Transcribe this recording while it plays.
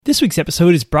This week's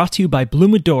episode is brought to you by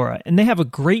Bloomadora, and they have a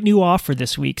great new offer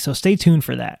this week, so stay tuned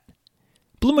for that.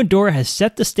 Bloomadora has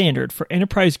set the standard for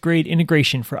enterprise-grade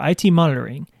integration for IT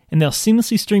monitoring, and they'll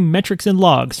seamlessly stream metrics and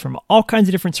logs from all kinds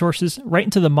of different sources right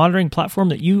into the monitoring platform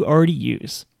that you already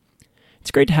use.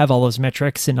 It's great to have all those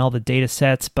metrics and all the data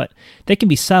sets, but they can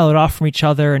be siloed off from each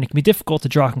other, and it can be difficult to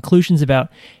draw conclusions about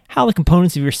how the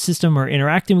components of your system are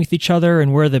interacting with each other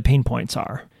and where the pain points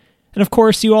are. And of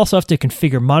course, you also have to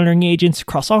configure monitoring agents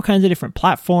across all kinds of different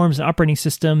platforms and operating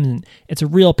systems, and it's a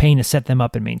real pain to set them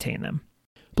up and maintain them.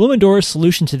 Bloomadora's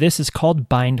solution to this is called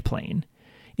BindPlane.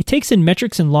 It takes in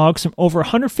metrics and logs from over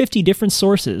 150 different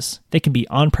sources. They can be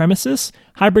on-premises,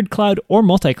 hybrid cloud, or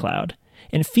multi-cloud,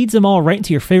 and it feeds them all right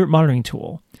into your favorite monitoring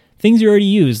tool. Things you already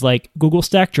use like Google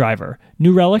Stackdriver,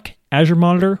 New Relic, Azure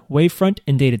Monitor, Wavefront,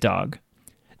 and Datadog.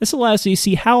 This allows you to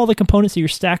see how all the components of your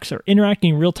stacks are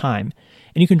interacting in real time,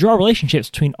 and you can draw relationships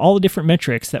between all the different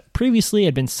metrics that previously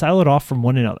had been siloed off from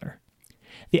one another.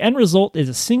 The end result is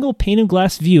a single pane of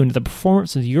glass view into the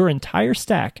performance of your entire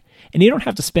stack, and you don't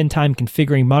have to spend time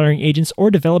configuring monitoring agents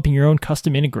or developing your own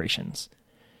custom integrations.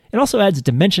 It also adds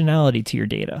dimensionality to your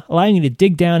data, allowing you to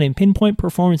dig down and pinpoint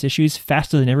performance issues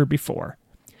faster than ever before.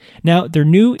 Now, their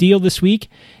new deal this week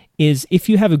is if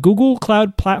you have a Google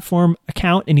Cloud Platform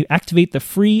account and you activate the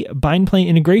free BindPlane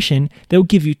integration, they'll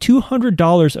give you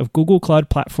 $200 of Google Cloud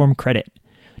Platform credit.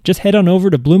 Just head on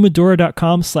over to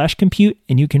bloomadora.com/compute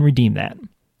and you can redeem that.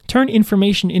 Turn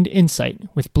information into insight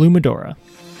with Bloomadora.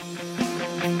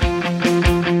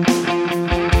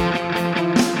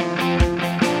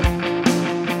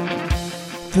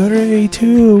 3,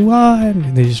 2, 1,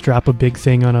 and they just drop a big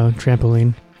thing on a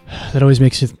trampoline. That always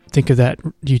makes you think of that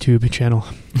YouTube channel.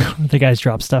 The guys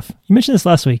drop stuff. You mentioned this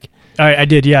last week. I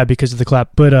did, yeah, because of the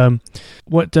clap. But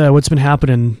what's been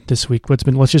happening this week? Let's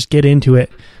just get into it.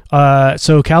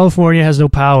 So California has no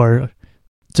power.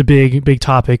 It's a big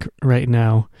topic right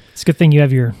now. It's a good thing you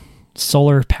have your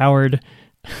solar-powered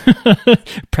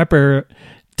prepper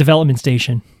development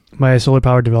station. My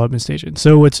solar-powered development station.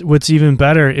 So what's even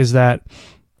better is that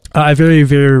I very,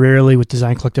 very rarely with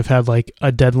Design Collective have like a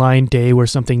deadline day where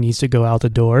something needs to go out the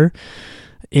door.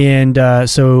 And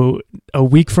so a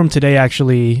week from today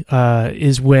actually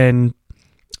is when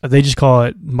they just call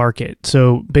it market.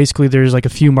 So basically there's like a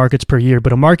few markets per year,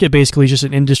 but a market basically is just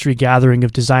an industry gathering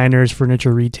of designers,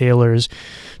 furniture retailers,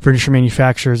 furniture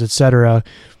manufacturers, etc.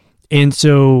 And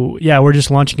so, yeah, we're just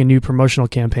launching a new promotional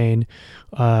campaign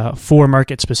for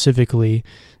market specifically.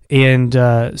 And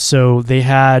so they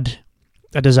had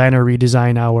a designer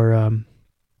redesign our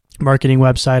marketing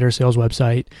website, our sales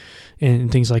website, and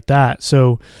things like that.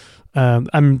 So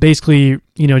I'm basically,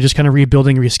 just kind of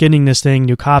rebuilding, reskinning this thing,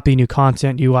 new copy, new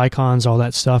content, new icons, all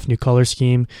that stuff, new color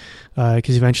scheme,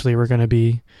 because eventually we're going to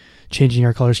be changing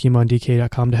our color scheme on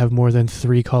DK.com to have more than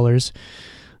 3 colors.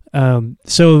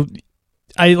 So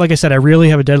like I said, I rarely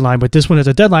have a deadline, but this one has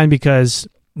a deadline because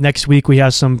next week we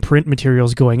have some print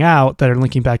materials going out that are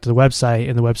linking back to the website,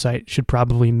 and the website should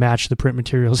probably match the print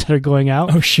materials that are going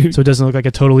out. Oh, shoot. So it doesn't look like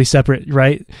a totally separate,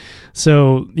 right?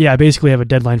 So yeah, I basically have a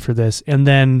deadline for this. And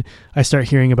then I start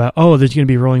hearing about, there's going to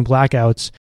be rolling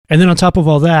blackouts. And then on top of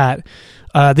all that,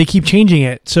 they keep changing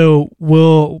it. So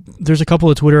there's a couple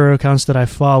of Twitter accounts that I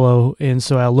follow, and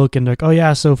so I'll look and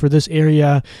like, so for this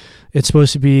area, it's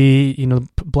supposed to be,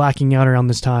 blacking out around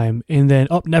this time. And then,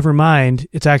 never mind,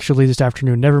 it's actually this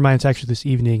afternoon. Never mind, it's actually this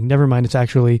evening. Never mind, it's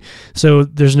actually... So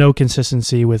there's no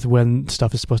consistency with when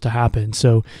stuff is supposed to happen.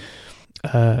 So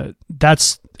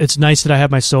it's nice that I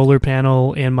have my solar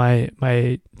panel and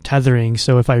my tethering.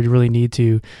 So if I really need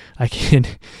to, I can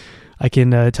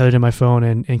tether it to my phone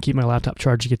and keep my laptop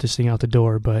charged to get this thing out the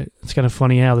door. But it's kind of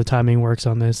funny how the timing works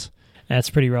on this. That's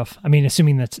pretty rough. I mean,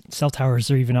 assuming that cell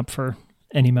towers are even up for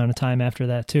any amount of time after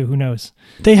that too. Who knows?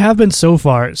 They have been so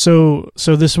far. So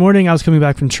this morning I was coming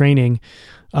back from training,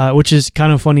 which is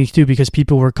kind of funny too, because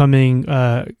people were coming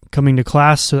to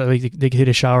class so that they could hit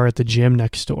a shower at the gym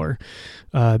next door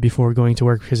before going to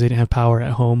work because they didn't have power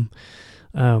at home.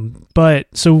 But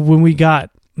so when we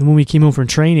came home from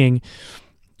training,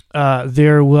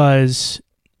 there was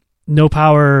no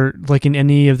power like in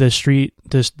any of the street,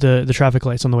 the traffic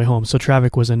lights on the way home. So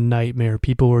traffic was a nightmare.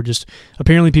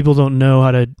 Apparently people don't know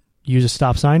how to use a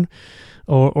stop sign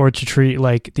or to treat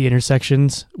like the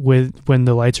intersections when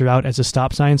the lights are out as a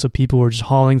stop sign. So people were just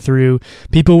hauling through.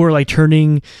 People were like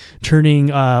turning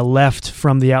left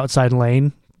from the outside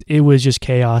lane. It was just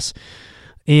chaos.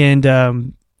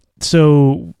 And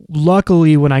so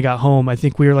luckily when I got home, I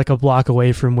think we were like a block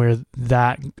away from where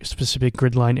that specific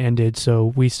grid line ended.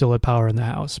 So we still had power in the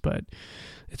house, but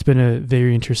it's been a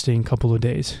very interesting couple of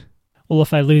days. Well,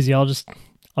 if I lose you,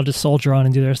 I'll just soldier on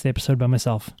and do the rest of the episode by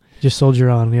myself. Just soldier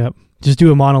on. Yep. Just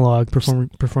do a monologue.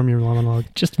 Perform your monologue.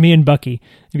 Just me and Bucky.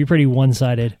 It'd be pretty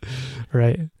one-sided.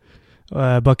 Right.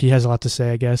 Bucky has a lot to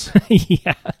say, I guess.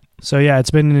 Yeah. So yeah, it's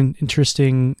been an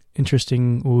interesting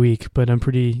week, but I'm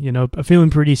feeling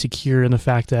pretty secure in the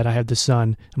fact that I have the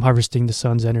sun. I'm harvesting the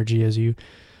sun's energy, as you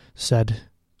said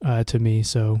to me.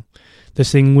 So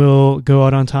this thing will go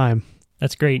out on time.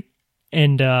 That's great.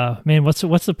 And man, what's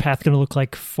the path going to look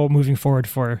like for moving forward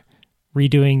for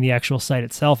redoing the actual site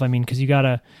itself? I mean, because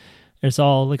there's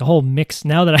all like a whole mix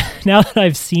now that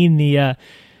I've seen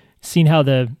seen how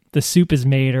the soup is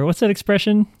made, or what's that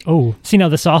expression? Oh, seen how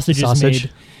the sausage is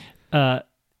made.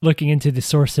 Looking into the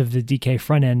source of the DK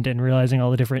front end and realizing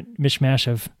all the different mishmash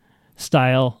of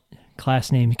style,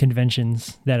 class name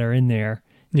conventions that are in there.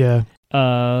 Yeah.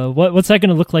 What's that going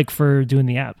to look like for doing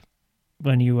the app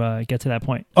when you get to that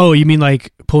point? Oh, you mean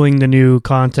like pulling the new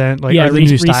content, like the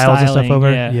new styles and stuff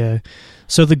over? Yeah.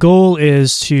 So the goal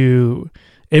is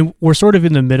and we're sort of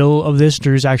in the middle of this.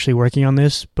 Drew's actually working on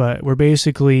this, but we're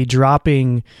basically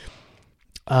dropping.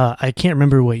 I can't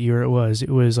remember what year it was. It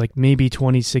was like maybe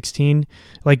 2016.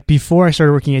 Like before I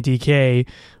started working at DK,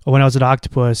 when I was at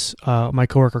Octopus, my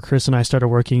coworker Chris and I started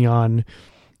working on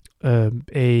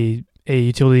a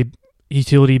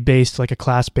utility based, like a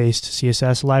class based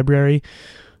CSS library.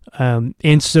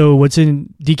 And so what's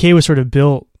in DK was sort of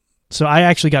built. So I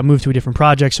actually got moved to a different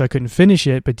project, so I couldn't finish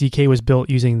it. But DK was built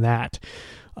using that,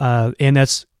 and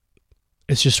it's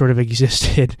just sort of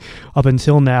existed up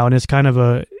until now, and it's kind of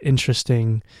a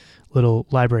interesting little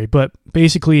library. But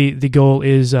basically, the goal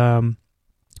is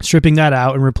stripping that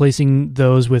out and replacing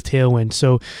those with Tailwind.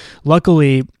 So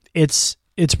luckily, it's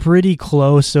pretty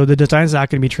close. So the design's not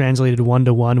going to be translated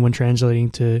one-to-one when translating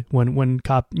to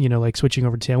like switching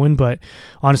over to Tailwind. But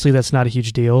honestly, that's not a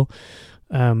huge deal.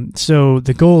 So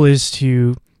the goal is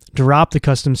to drop the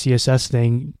custom CSS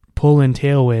thing, pull in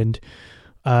Tailwind,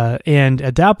 and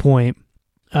at that point,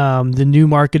 the new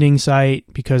marketing site,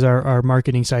 because our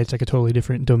marketing site's like a totally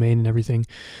different domain and everything,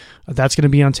 that's going to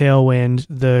be on Tailwind.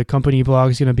 The company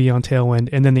blog is going to be on Tailwind,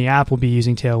 and then the app will be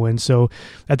using Tailwind. So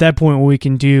at that point, what we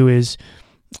can do is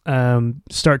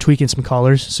start tweaking some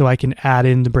colors, so I can add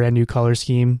in the brand new color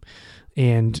scheme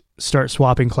and start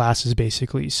swapping classes,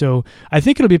 basically. So I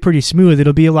think it'll be pretty smooth.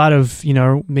 It'll be a lot of,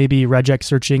 maybe regex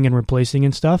searching and replacing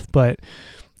and stuff, but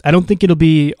I don't think it'll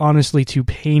be honestly too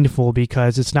painful,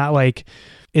 because it's not like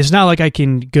I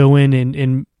can go in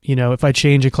and if I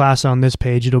change a class on this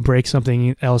page, it'll break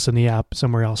something else in the app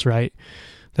somewhere else, right?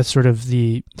 That's sort of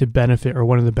the benefit, or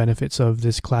one of the benefits of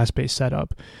this class-based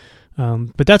setup.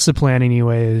 But that's the plan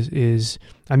anyway, is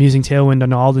I'm using Tailwind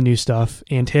on all the new stuff,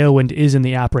 and Tailwind is in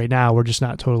the app right now. We're just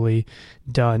not totally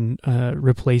done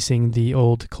replacing the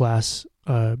old class,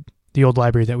 the old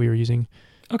library that we were using.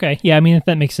 Okay. Yeah, I mean,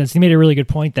 that makes sense. You made a really good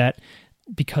point that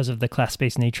because of the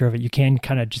class-based nature of it, you can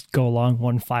kind of just go along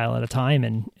one file at a time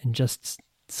and just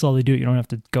slowly do it. You don't have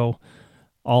to go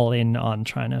all in on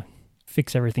trying to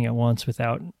fix everything at once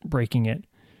without breaking it.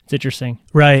 It's interesting.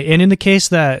 Right. And in the case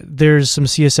that there's some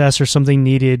CSS or something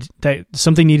needed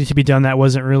to be done that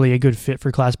wasn't really a good fit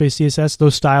for class-based CSS,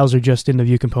 those styles are just in the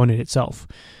view component itself.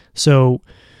 So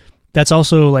that's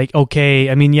also like, okay.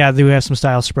 I mean, yeah, they have some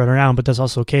styles spread around, but that's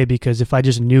also okay, because if I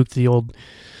just nuke the old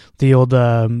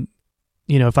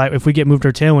if we get moved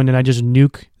our Tailwind and I just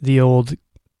nuke the old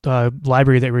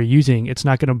library that we're using, it's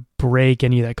not going to break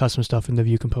any of that custom stuff in the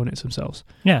view components themselves.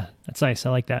 Yeah, that's nice. I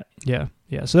like that. Yeah.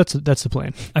 So that's the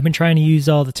plan. I've been trying to use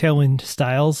all the Tailwind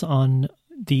styles on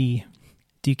the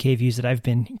DK views that I've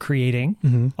been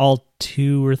creating, all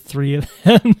 2 or 3 of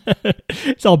them.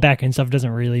 It's all back-end stuff. It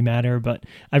doesn't really matter, but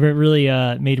I've really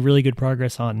made really good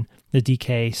progress on the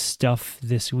DK stuff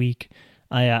this week.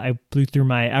 I blew through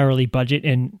my hourly budget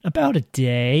in about a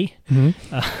day,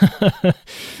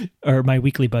 or my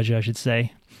weekly budget, I should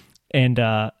say. And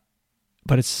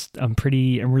but I'm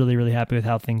really, really happy with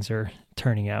how things are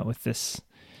turning out with this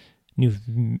new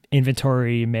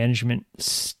inventory management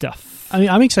stuff. I mean,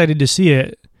 I'm excited to see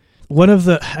it. One of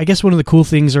the cool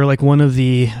things, or like one of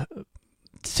the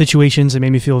situations that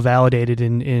made me feel validated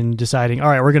in deciding, all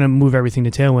right, we're going to move everything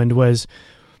to Tailwind, was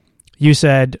you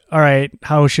said, all right,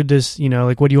 how should this,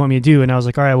 what do you want me to do? And I was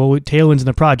like, all right, well, Tailwind's in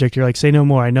the project. You're like, say no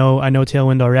more. I know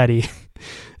Tailwind already.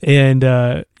 And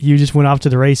you just went off to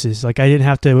the races. Like, I didn't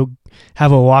have to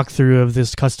have a walkthrough of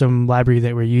this custom library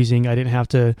that we're using.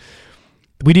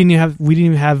 We didn't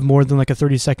even have more than like a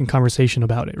 30-second conversation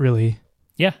about it, really.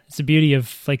 Yeah, it's the beauty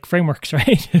of like frameworks,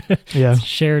 right? Yeah.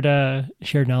 Shared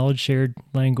knowledge, shared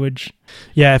language.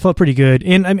 Yeah, it felt pretty good.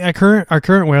 And I mean, our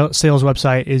current sales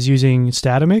website is using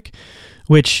Statamic,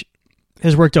 which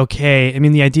has worked okay. I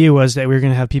mean, the idea was that we were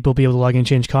going to have people be able to log in and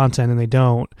change content, and they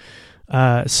don't.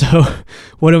 So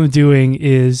what I'm doing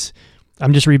is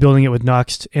I'm just rebuilding it with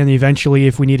Nuxt, and eventually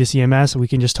if we need a CMS, we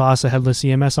can just toss a headless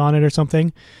CMS on it or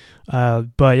something.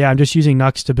 But yeah, I'm just using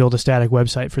Nuxt to build a static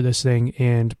website for this thing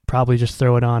and probably just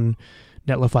throw it on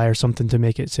Netlify or something to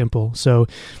make it simple. So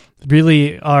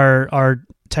really our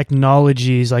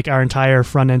technologies, like our entire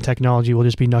front-end technology, will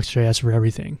just be Nuxt.js for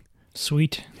everything.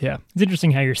 Sweet. Yeah. It's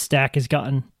interesting how your stack has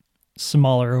gotten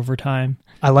smaller over time.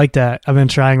 I like that. I've been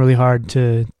trying really hard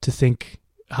to think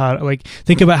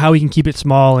about how we can keep it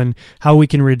small and how we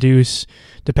can reduce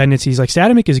dependencies. Like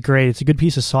Statamic is great. It's a good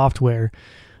piece of software.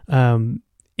 And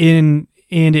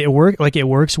it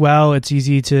works well. It's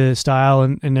easy to style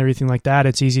and everything like that.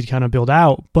 It's easy to kind of build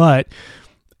out, but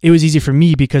it was easy for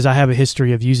me because I have a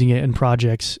history of using it in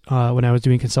projects. When I was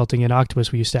doing consulting at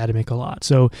Octopus, we used Statamic a lot.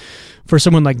 So for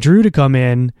someone like Drew to come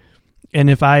in, and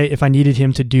if I needed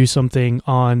him to do something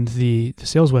on the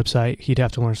sales website, he'd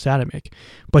have to learn Statamic.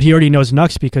 But he already knows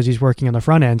Nuxt because he's working on the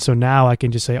front end. So now I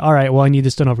can just say, all right, well, I need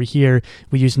this done over here.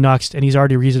 We use Nuxt, and he's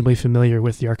already reasonably familiar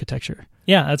with the architecture.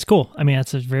 Yeah, that's cool. I mean,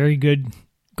 that's a very good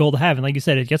goal to have. And like you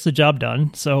said, it gets the job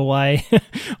done. So why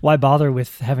bother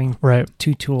with having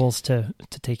two tools to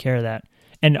take care of that?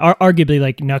 And arguably,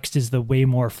 like, Nuxt is the way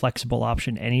more flexible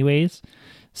option anyways.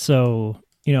 So,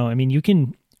 I mean, you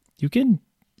can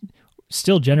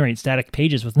still generate static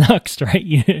pages with Nuxt,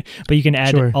 right? But you can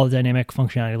add all the dynamic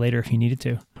functionality later if you needed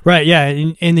to. Right, yeah.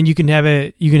 And then you can have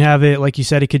it, like you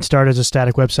said, it could start as a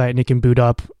static website and it can boot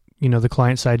up, the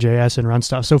client-side JS and run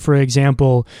stuff. So for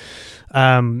example,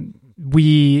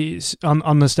 we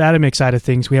on the Statamic side of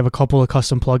things, we have a couple of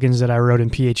custom plugins that I wrote in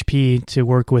PHP to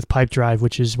work with Pipedrive,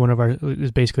 which is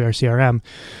is basically our CRM,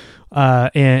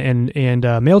 and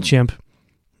Mailchimp.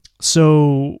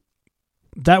 So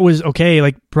that was okay.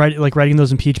 Like writing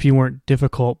those in PHP weren't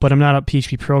difficult, but I'm not a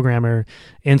PHP programmer,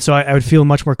 and so I would feel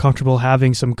much more comfortable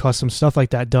having some custom stuff like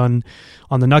that done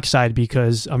on the Nuxt side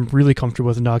because I'm really comfortable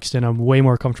with Nuxt and I'm way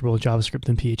more comfortable with JavaScript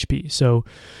than PHP. So,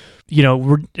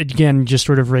 we're again just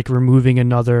sort of like removing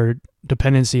another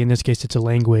dependency. In this case, it's a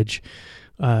language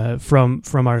from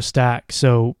our stack.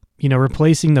 So,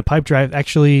 replacing the Pipedrive.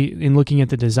 Actually, in looking at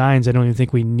the designs, I don't even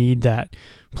think we need that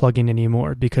plugin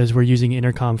anymore because we're using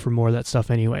Intercom for more of that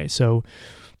stuff anyway. So,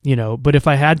 but if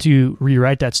I had to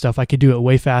rewrite that stuff, I could do it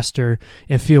way faster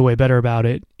and feel way better about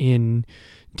it in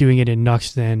doing it in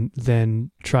Nuxt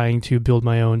than trying to build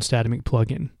my own Statamic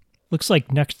plugin. Looks like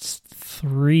Nuxt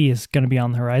 3 is going to be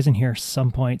on the horizon here some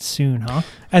point soon, huh?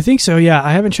 I think so, yeah.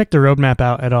 I haven't checked the roadmap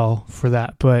out at all for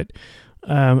that, but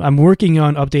I'm working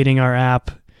on updating our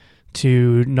app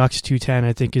to Nuxt 2.10,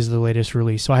 I think is the latest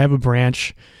release. So I have a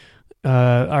branch,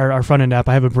 our front-end app,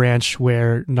 I have a branch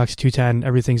where Nuxt 2.10,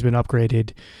 everything's been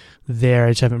upgraded there.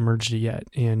 I just haven't merged it yet,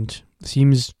 and it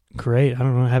seems great. I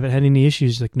don't know, I haven't had any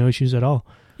issues, like no issues at all.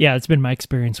 Yeah, it's been my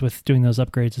experience with doing those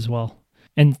upgrades as well.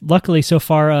 And luckily, so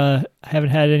far, I haven't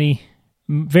had any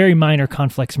very minor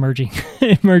conflicts merging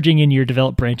in your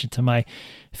develop branch into my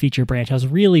feature branch. I was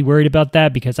really worried about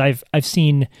that because I've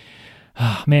seen,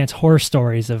 it's horror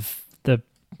stories of the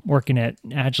working at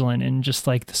Agilent and just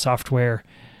like the software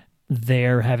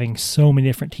there having so many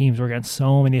different teams working on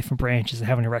so many different branches and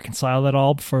having to reconcile that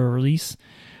all before a release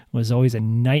was always a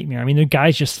nightmare. I mean, the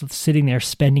guys just sitting there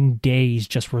spending days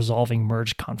just resolving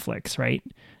merge conflicts, right?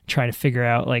 Trying to figure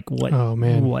out like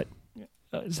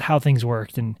how things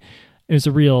worked. And it was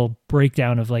a real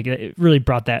breakdown of like, it really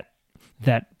brought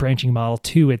that branching model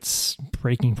to its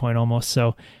breaking point almost.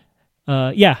 So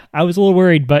I was a little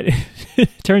worried, but it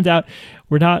turns out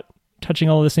we're not touching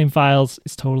all of the same files.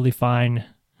 It's totally fine.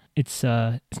 It's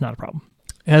not a problem.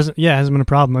 It hasn't been a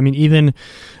problem. I mean, even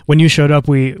when you showed up,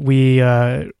 we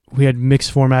had mix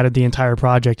formatted the entire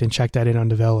project and checked that in on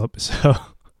develop. So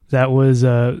that was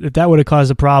if that would have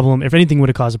caused a problem, if anything would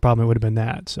have caused a problem, it would have been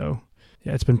that. So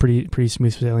yeah, it's been pretty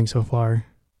smooth sailing so far.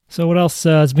 So what else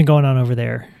has been going on over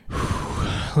there?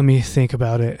 Let me think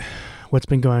about it. What's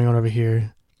been going on over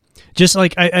here? Just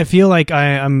like I feel like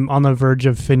I'm on the verge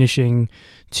of finishing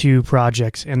 2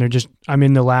 projects, and I'm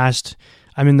in the last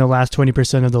 20% of the last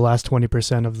 20% of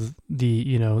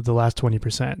the last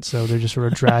 20%. So they're just sort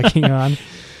of dragging on,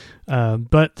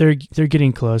 but they're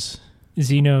getting close.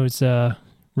 Xeno's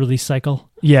release cycle.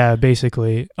 Yeah,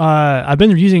 basically. I've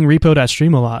been using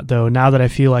repo.stream a lot though. Now that I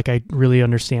feel like I really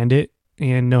understand it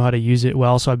and know how to use it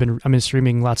well, so I've been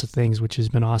streaming lots of things, which has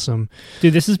been awesome.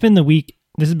 Dude, this has been the week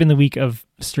of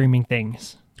streaming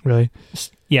things. Really?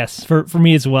 Yes, for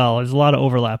me as well. There's a lot of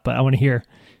overlap, but I want to hear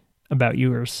about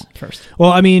yours first.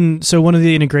 Well, I mean, so one of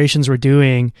the integrations we're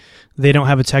doing, they don't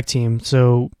have a tech team.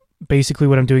 So basically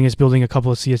what I'm doing is building a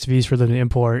couple of CSVs for them to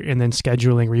import and then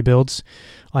scheduling rebuilds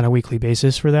on a weekly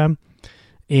basis for them.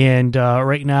 And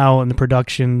right now in the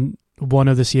production, one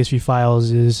of the CSV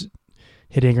files is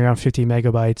hitting around 50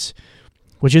 megabytes,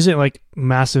 which isn't like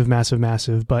massive,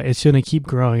 but it's going to keep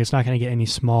growing. It's not going to get any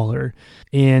smaller.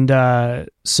 And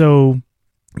so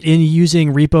in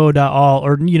using repo.all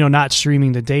or, not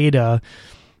streaming the data,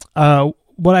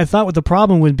 what I thought what the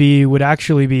problem would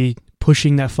actually be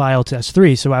pushing that file to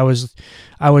S3. So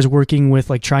I was working with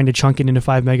like trying to chunk it into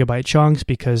 5 megabyte chunks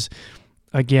because,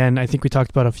 again, I think we talked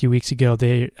about a few weeks ago,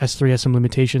 the S3 has some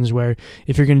limitations where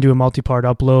if you're going to do a multi-part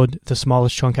upload, the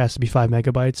smallest chunk has to be 5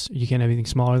 megabytes. You can't have anything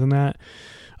smaller than that.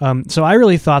 So I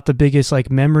really thought the biggest like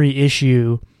memory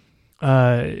issue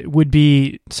would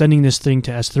be sending this thing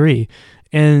to S3.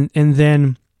 And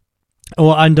then,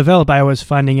 on Develop, I was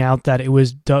finding out that it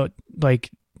was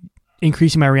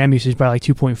increasing my RAM usage by like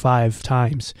 2.5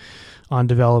 times on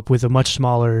Develop with a much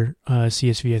smaller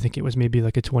CSV. I think it was maybe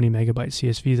like a 20 megabyte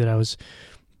CSV that I was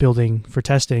building for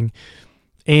testing.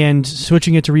 And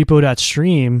switching it to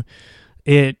repo.stream,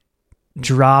 it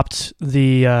dropped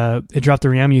the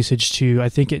RAM usage to, I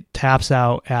think it taps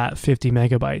out at 50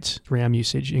 megabytes RAM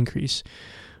usage increase.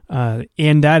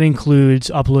 And that includes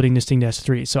uploading this thing to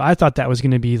S3. So I thought that was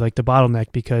going to be like the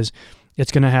bottleneck because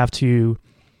it's going to have to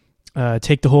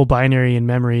take the whole binary in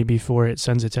memory before it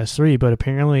sends it to S3, but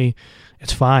apparently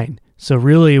it's fine. So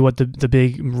really what the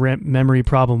big memory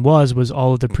problem was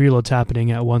all of the preloads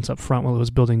happening at once up front while it was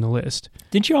building the list.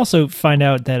 Didn't you also find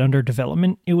out that under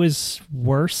development it was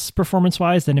worse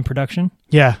performance-wise than in production?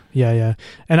 Yeah.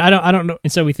 And I don't know.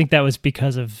 And so we think that was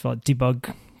because of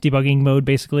debugging mode,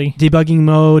 basically? Debugging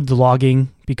mode, the logging,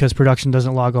 because production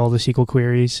doesn't log all the SQL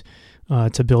queries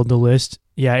to build the list.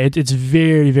 Yeah, it's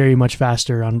very, very much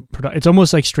faster on production. It's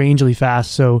almost like strangely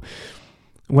fast. So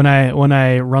when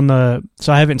I run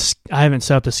so I haven't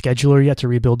set up the scheduler yet to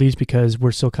rebuild these because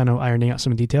we're still kind of ironing out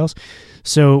some details.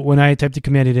 So when I type the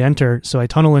command hit enter, so I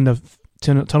tunnel into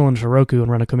Heroku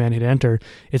and run a command hit enter,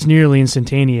 it's nearly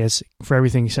instantaneous for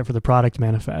everything except for the product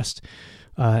manifest.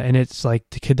 And it's like,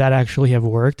 could that actually have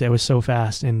worked? It was so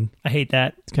fast, and I hate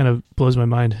that. It kind of blows my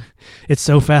mind. It's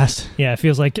so fast. Yeah, it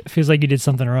feels like you did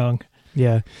something wrong.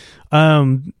 Yeah.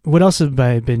 What else have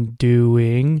I been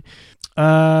doing? So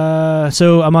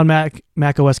I'm on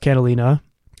Mac OS Catalina.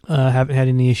 Haven't had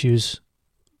any issues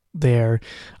there.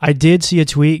 I did see a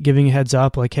tweet giving a heads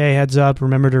up, like, hey, heads up,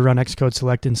 remember to run Xcode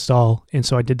select install. And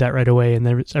so I did that right away,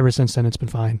 and ever since then it's been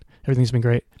fine. Everything's been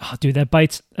great. Oh, dude, that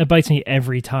bites me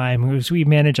every time. We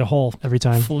manage a whole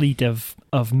fleet of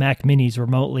Mac Minis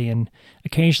remotely, and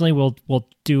occasionally we'll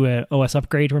do an OS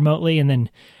upgrade remotely, and then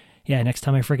next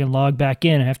time I freaking log back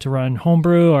in, I have to run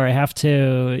Homebrew or I have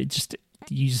to just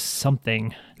use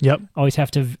something. Yep. Always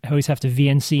have to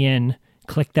VNC in,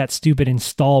 click that stupid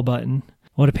install button.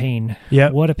 What a pain.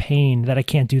 Yeah. What a pain that I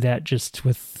can't do that just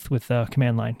with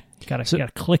command line. You gotta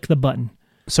click the button.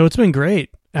 So it's been great.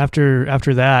 After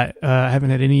that, I haven't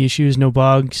had any issues, no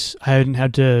bugs. I hadn't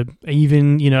had to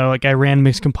even, I ran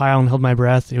mix compile and held my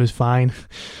breath. It was fine.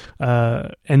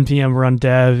 NPM run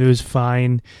dev, it was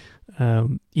fine.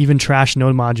 Even trashed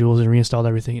node modules and reinstalled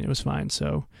everything and it was fine.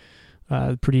 So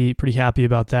pretty happy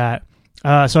about that.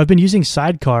 So I've been using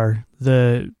Sidecar,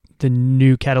 the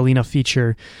new Catalina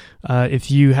feature.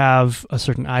 If you have a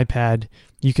certain iPad,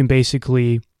 you can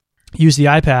basically use the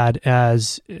iPad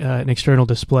as an external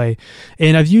display.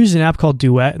 And I've used an app called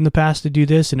Duet in the past to do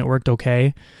this, and it worked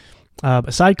okay.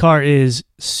 But Sidecar is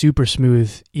super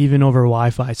smooth, even over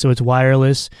Wi-Fi. So it's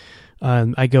wireless.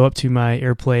 I go up to my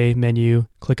AirPlay menu,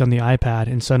 click on the iPad,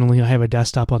 and suddenly I have a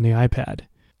desktop on the iPad.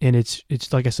 And it's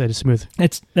like I said, it's smooth.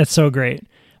 That's so great.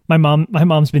 My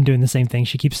mom's been doing the same thing.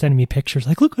 She keeps sending me pictures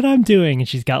like, look what I'm doing. And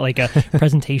she's got like a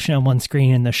presentation on one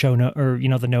screen and the show note, or,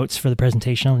 the notes for the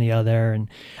presentation on the other.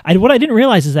 And what I didn't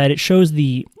realize is that it shows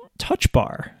the touch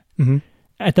bar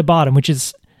at the bottom, which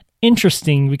is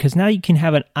interesting because now you can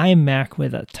have an iMac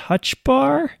with a touch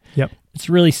bar. Yep. It's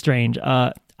really strange.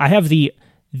 I have the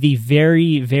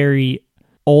very, very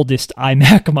oldest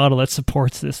iMac model that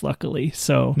supports this, luckily.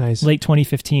 So nice. Late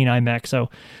 2015 iMac. So,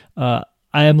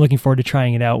 I am looking forward to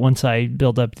trying it out once I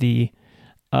build up the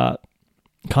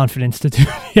confidence to do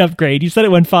the upgrade. You said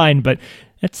it went fine, but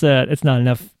it's not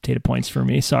enough data points for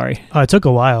me. Sorry. It took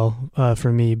a while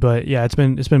for me, but yeah, it's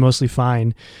been mostly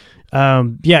fine.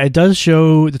 It does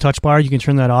show the touch bar. You can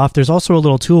turn that off. There's also a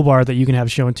little toolbar that you can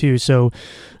have shown too. So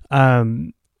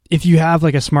if you have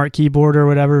like a smart keyboard or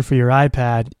whatever for your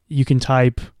iPad, you can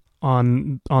type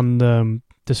on the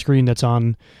screen that's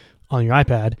on on your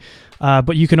iPad.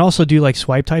 But you can also do like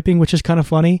swipe typing, which is kind of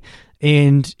funny.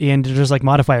 And there's like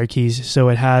modifier keys, so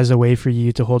it has a way for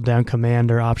you to hold down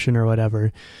Command or Option or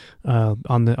whatever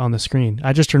on the screen.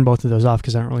 I just turned both of those off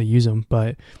because I don't really use them,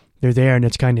 but they're there and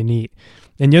it's kind of neat.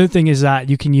 And the other thing is that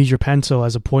you can use your pencil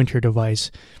as a pointer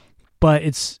device, but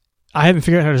I haven't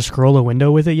figured out how to scroll a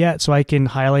window with it yet, so I can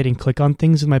highlight and click on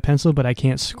things with my pencil, but I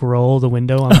can't scroll the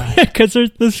window on my... Because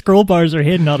the scroll bars are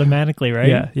hidden automatically,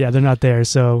 right? Yeah, they're not there,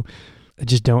 so I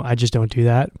just don't do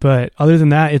that. But other than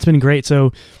that, it's been great.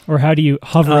 So, or how do you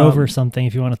hover over something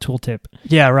if you want a tooltip?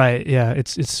 Yeah, right. Yeah,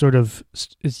 it's sort of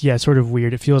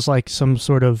weird. It feels like some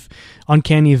sort of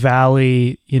uncanny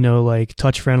valley, like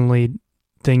touch friendly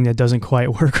thing that doesn't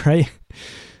quite work right.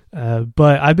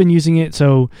 But I've been using it.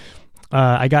 So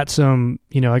I got some,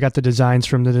 I got the designs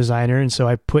from the designer, and so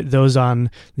I put those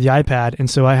on the iPad, and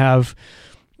so I have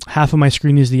half of my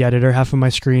screen is the editor, half of my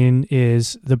screen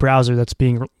is the browser that's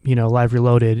being, live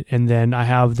reloaded, and then I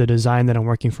have the design that I'm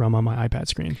working from on my iPad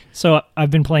screen. So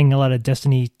I've been playing a lot of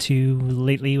Destiny 2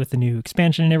 lately with the new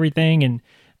expansion and everything,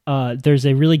 and there's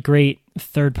a really great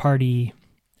third-party,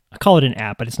 I call it an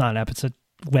app, but it's not an app, it's a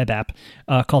web app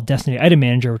called Destiny Item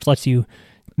Manager, which lets you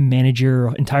manage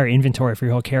your entire inventory for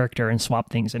your whole character and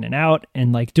swap things in and out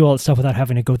and like do all that stuff without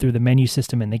having to go through the menu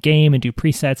system in the game and do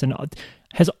presets, and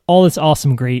has all this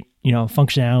awesome, great,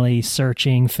 functionality,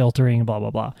 searching, filtering, blah, blah,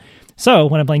 blah. So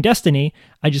when I'm playing Destiny,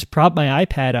 I just prop my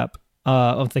iPad up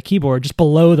of the keyboard just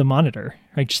below the monitor,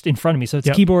 right, just in front of me. So it's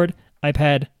keyboard,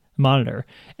 iPad, monitor.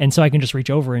 And so I can just reach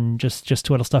over and just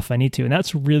twiddle stuff if I need to. And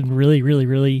that's really, really, really,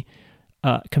 really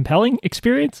compelling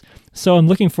experience. So I'm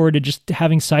looking forward to just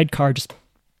having Sidecar just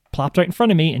plopped right in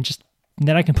front of me, and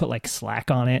then I can put like Slack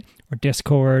on it or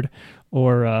Discord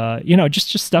or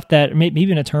just stuff that maybe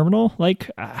even a terminal.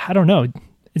 Like I don't know,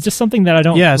 it's just something that I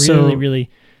don't really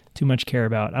too much care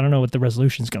about. I don't know what the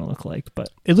resolution is going to look like, but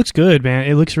it looks good, man.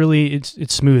 It looks really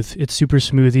it's smooth. It's super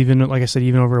smooth, even like I said,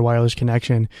 even over a wireless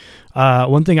connection.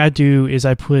 One thing I do is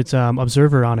I put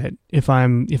Observer on it if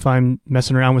I'm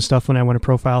messing around with stuff when I want to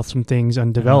profile some things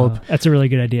and develop. That's a really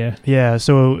good idea. Yeah,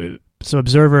 so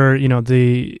Observer,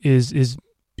 is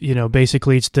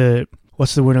basically it's the,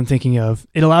 what's the word I'm thinking of?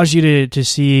 It allows you to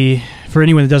see, for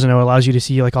anyone that doesn't know, it allows you to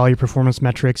see like all your performance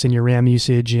metrics and your RAM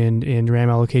usage and RAM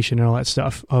allocation and all that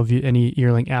stuff of any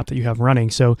Yearling app that you have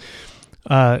running. So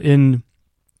in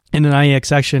an IEX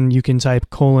section, you can type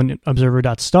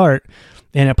 :observer.start,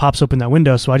 and it pops open that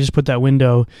window. So I just put that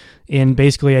window, and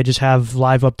basically I just have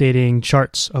live updating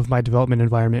charts of my development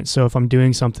environment. So if I'm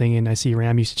doing something and I see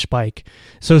RAM usage spike,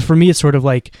 so for me it's sort of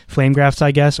like flame graphs,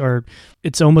 I guess, or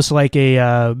it's almost like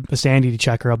a sanity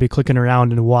checker. I'll be clicking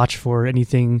around and watch for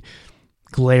anything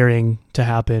glaring to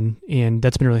happen, and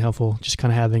that's been really helpful, just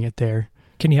kind of having it there.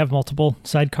 Can you have multiple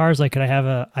sidecars? Like, could I have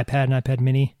an iPad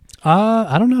mini?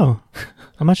 I don't know.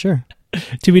 I'm not sure.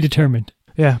 To be determined.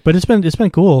 Yeah, but it's been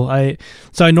cool. I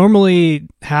normally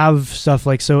have stuff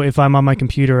like, so if I'm on my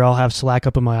computer, I'll have Slack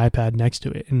up on my iPad next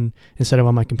to it and instead of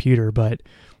on my computer, but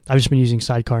I've just been using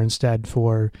Sidecar instead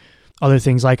for other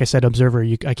things. Like I said, Observer,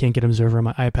 I can't get Observer on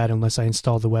my iPad unless I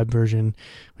install the web version,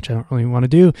 which I don't really want to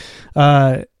do.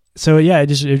 So yeah,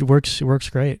 it works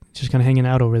great. Just kind of hanging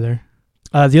out over there.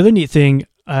 The other neat thing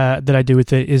that I do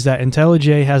with it is that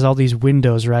IntelliJ has all these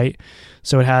windows, right?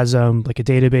 So it has like a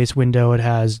database window, it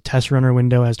has test runner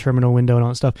window, it has terminal window, and all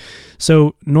that stuff.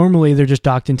 So normally they're just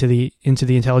docked into the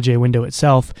IntelliJ window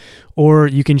itself, or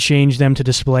you can change them to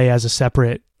display as a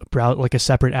separate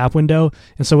app window.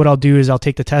 And so what I'll do is I'll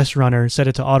take the test runner, set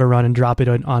it to auto run, and drop it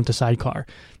onto Sidecar.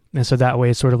 And so that way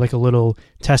it's sort of like a little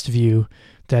test view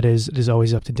that is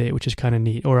always up to date, which is kind of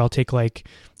neat. Or I'll take like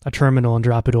a terminal and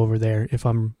drop it over there if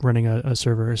I'm running a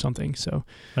server or something. So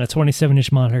a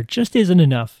 27-inch monitor just isn't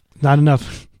enough. Not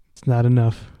enough. It's not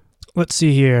enough. Let's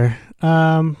see here.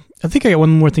 I think I got one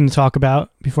more thing to talk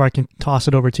about before I can toss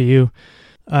it over to you.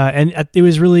 And it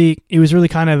was really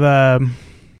kind of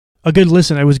a good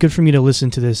listen. It was good for me to listen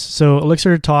to this. So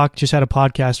Elixir Talk just had a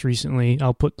podcast recently.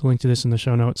 I'll put the link to this in the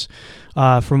show notes.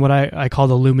 From what I call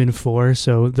the Lumen 4.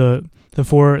 So the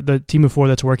team of 4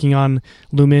 that's working on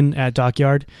Lumen at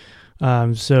Dockyard.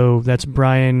 So that's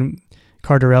Brian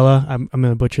Cardarella. I'm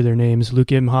going to butcher their names. Luke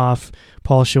Imhoff,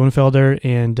 Paul Schoenfelder,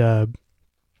 and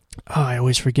I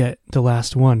always forget the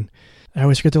last one.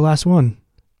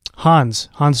 Hans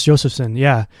Josephson.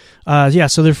 Yeah.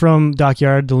 So they're from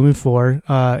Dockyard, the Lumen 4.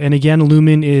 And again,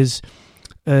 Lumen is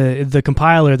the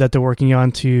compiler that they're working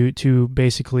on to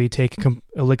basically take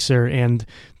Elixir and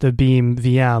the Beam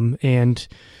VM and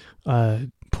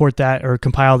port that or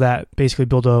compile that, basically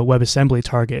build a WebAssembly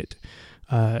target.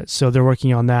 So they're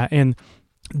working on that. And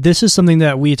this is something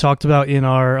that we talked about in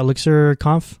our Elixir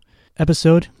Conf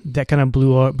episode that kind of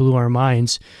blew our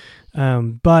minds.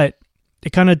 But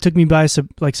it kind of took me by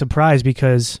surprise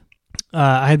because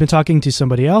I had been talking to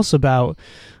somebody else about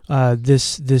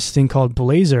this thing called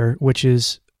Blazor, which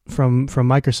is from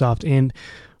Microsoft, and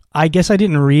I guess I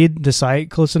didn't read the site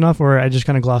close enough, or I just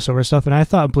kind of glossed over stuff, and I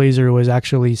thought Blazor was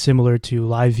actually similar to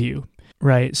LiveView,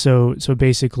 right? So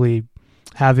basically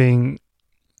having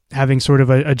sort of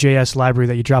a JS library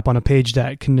that you drop on a page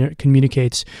that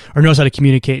communicates or knows how to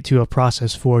communicate to a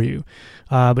process for you.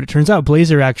 But it turns out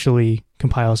Blazor actually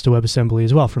compiles to WebAssembly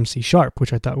as well from C#,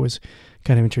 which I thought was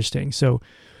kind of interesting. So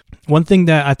one thing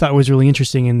that I thought was really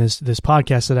interesting in this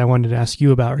podcast that I wanted to ask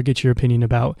you about or get your opinion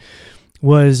about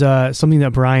was something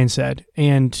that Brian said.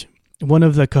 And one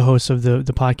of the co-hosts of the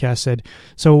podcast said,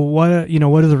 so what are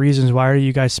the reasons? Why are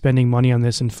you guys spending money on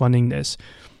this and funding this?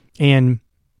 And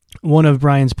one of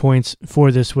Brian's points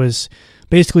for this was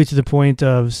basically to the point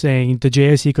of saying the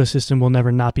JS ecosystem will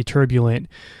never not be turbulent.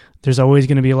 There's always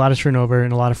going to be a lot of turnover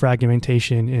and a lot of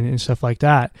fragmentation and stuff like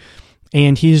that.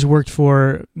 And he's worked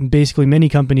for basically many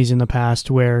companies in the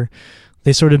past where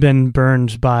they sort of been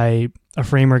burned by a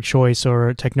framework choice or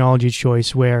a technology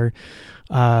choice where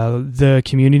the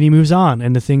community moves on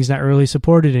and the thing's not really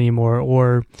supported anymore,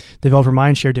 or developer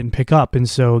mindshare didn't pick up. And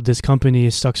so this company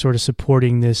is stuck sort of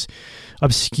supporting this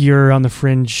obscure on the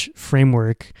fringe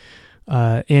framework.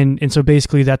 And so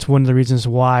basically that's one of the reasons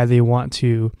why they want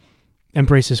to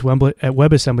embrace this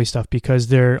WebAssembly stuff, because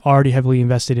they're already heavily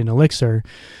invested in Elixir.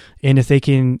 And if they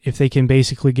can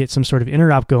basically get some sort of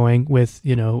interop going with,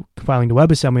 compiling to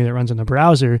WebAssembly that runs on the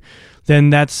browser, then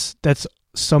that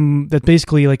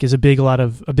basically like is a big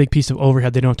piece of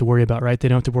overhead they don't have to worry about, right? They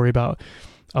don't have to worry about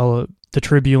the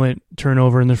turbulent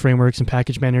turnover in the frameworks and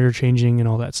package manager changing and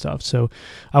all that stuff. So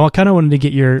I kind of wanted to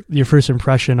get your first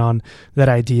impression on that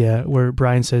idea where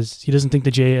Brian says he doesn't think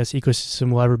the JS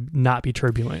ecosystem will ever not be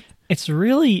turbulent. It's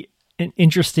really an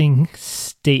interesting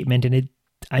statement, and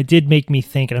I did make me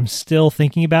think, and I'm still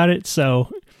thinking about it.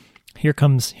 So here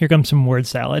comes some word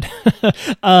salad.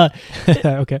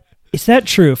 Okay. Is that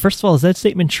true? First of all, is that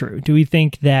statement true? Do we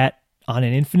think that on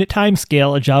an infinite time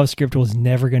scale, a JavaScript was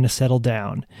never going to settle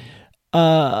down?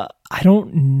 I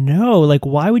don't know. Like,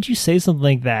 why would you say something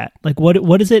like that? Like,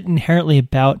 what is it inherently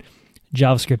about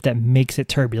JavaScript that makes it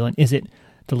turbulent? Is it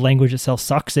the language itself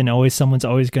sucks and someone's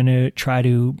always going to try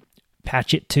to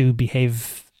patch it to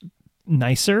behave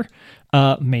nicer?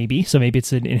 Maybe. So maybe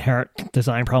it's an inherent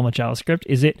design problem with JavaScript.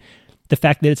 Is it the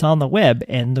fact that it's on the web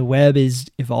and the web is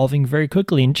evolving very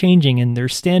quickly and changing, and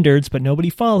there's standards, but nobody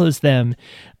follows them,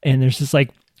 and there's this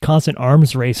like constant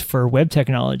arms race for web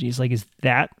technologies? Like, is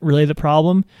that really the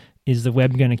problem? Is the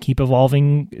web going to keep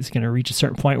evolving? Is it going to reach a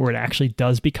certain point where it actually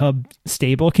does become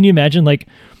stable? Can you imagine like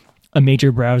a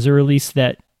major browser release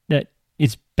that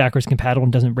is backwards compatible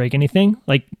and doesn't break anything?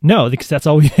 Like, no, because that's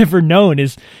all we've ever known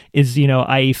is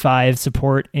IE5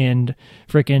 support and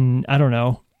freaking, I don't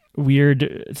know,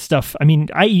 weird stuff. I mean,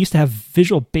 I used to have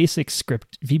Visual Basic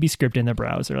script, VB script in the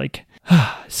browser. Like,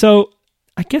 so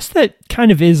I guess that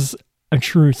kind of is a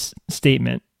true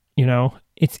statement.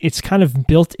 It's kind of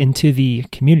built into the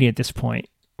community at this point,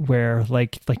 where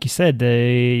like you said,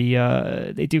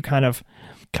 they do kind of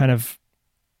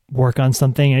work on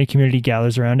something, and a community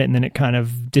gathers around it, and then it kind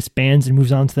of disbands and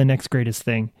moves on to the next greatest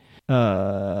thing.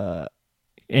 And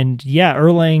yeah,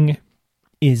 Erlang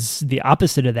is the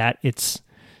opposite of that. It's,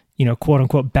 quote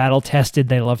unquote, battle tested.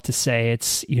 They love to say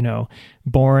it's,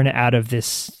 born out of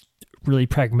this really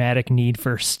pragmatic need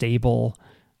for stable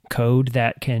code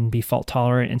that can be fault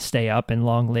tolerant and stay up and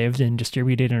long lived and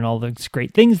distributed and all those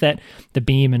great things that the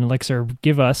Beam and Elixir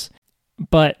give us.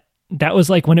 But that was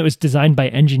like when it was designed by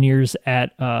engineers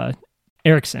at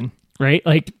Ericsson, right?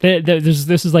 Like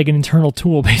this is like an internal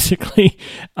tool basically.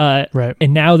 Right.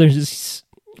 And now there's this,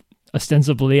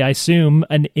 ostensibly, I assume,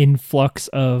 an influx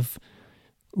of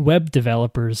web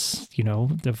developers,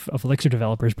 of Elixir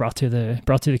developers brought to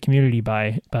the community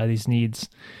by these needs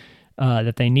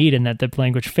that they need and that the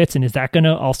language fits. And is that going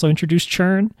to also introduce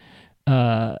churn?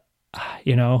 I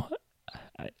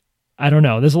don't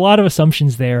know. There's a lot of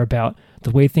assumptions there about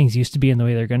the way things used to be and the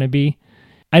way they're going to be.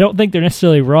 I don't think they're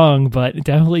necessarily wrong, but it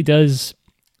definitely does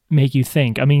make you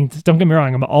think. I mean, don't get me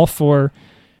wrong. I'm all for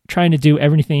trying to do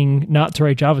everything not to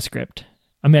write JavaScript.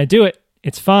 I mean, I do it.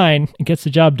 It's fine. It gets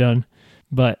the job done.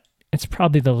 But it's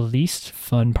probably the least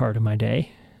fun part of my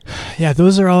day. Yeah,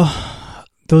 those are all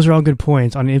good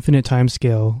points. On an infinite time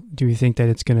scale, do we think that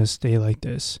it's going to stay like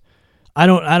this? I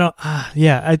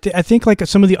think like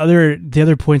some of the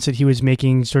other points that he was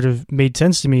making sort of made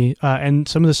sense to me, and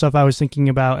some of the stuff I was thinking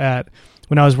about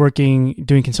when I was doing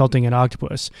consulting at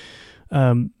Octopus.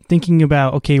 thinking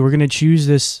about, okay, we're going to choose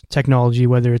this technology,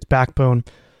 whether it's Backbone,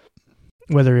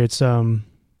 whether it's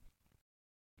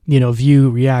Vue,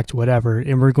 React, whatever,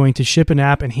 and we're going to ship an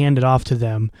app and hand it off to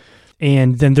them.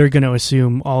 And then they're going to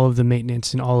assume all of the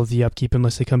maintenance and all of the upkeep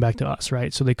unless they come back to us,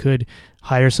 right? So they could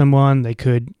hire someone, they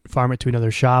could farm it to another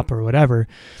shop or whatever.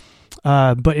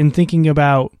 But in thinking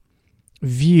about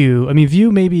Vue, I mean,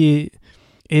 Vue maybe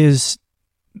is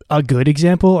a good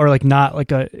example, or like not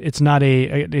like it's not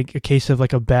a case of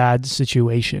like a bad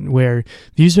situation where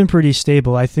Vue's been pretty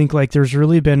stable. I think like there's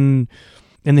really been,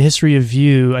 in the history of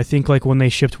Vue, I think like when they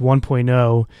shipped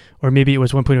 1.0, or maybe it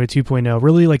was 1.0 to 2.0,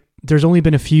 really like there's only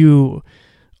been a few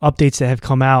updates that have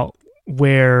come out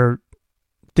where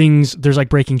there's like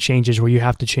breaking changes where you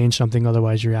have to change something,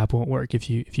 otherwise your app won't work if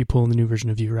you pull in the new version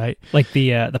of Vue, right? Like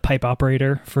the pipe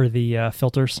operator for the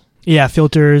filters. Yeah,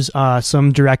 filters,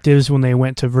 some directives when they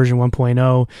went to version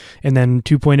 1.0, and then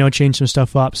 2.0 changed some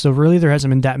stuff up. So really there hasn't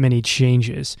been that many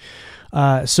changes.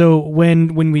 So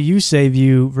when we use, say,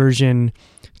 Vue version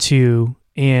 2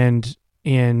 and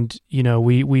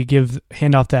we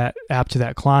hand off that app to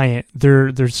that client,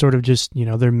 they're sort of just,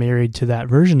 they're married to that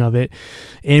version of it.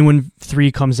 And when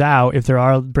 3 comes out, if there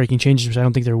are breaking changes, which I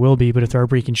don't think there will be, but if there are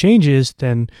breaking changes,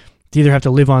 then they either have to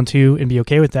live on 2 and be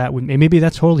okay with that, and maybe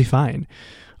that's totally fine.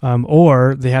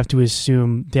 Or they have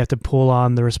to pull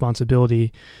on the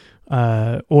responsibility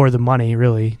or the money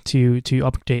really to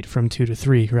update from 2 to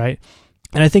 3, right?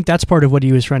 And I think that's part of what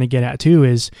he was trying to get at too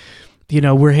is,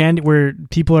 where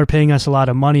people are paying us a lot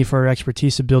of money for our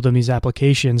expertise to build on these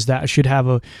applications that should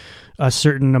have a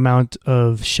certain amount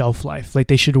of shelf life. Like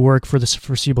they should work for the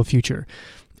foreseeable future.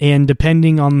 And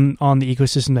depending on the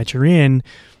ecosystem that you're in,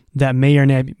 that may or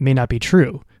may not be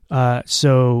true.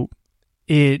 So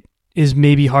it is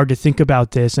maybe hard to think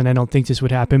about this, and I don't think this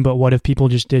would happen, but what if people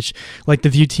just ditch, like the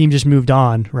Vue team just moved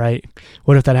on, right?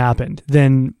 What if that happened?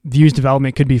 Then Vue's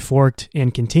development could be forked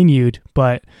and continued,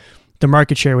 but the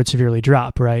market share would severely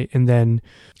drop, right? And then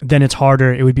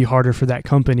it would be harder for that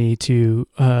company to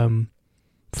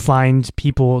find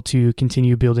people to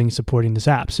continue building and supporting this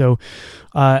app. So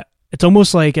it's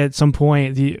almost like at some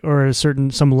point,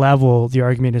 some level, the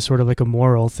argument is sort of like a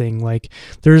moral thing. Like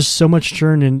there's so much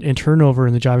churn and turnover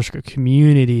in the JavaScript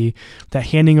community that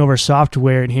handing over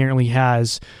software inherently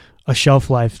has a shelf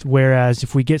life. Whereas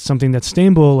if we get something that's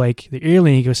stable, like the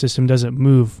Erlang ecosystem doesn't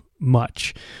move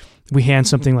much, we hand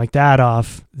something like that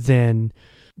off, then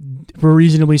we're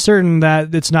reasonably certain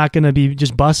that it's not going to be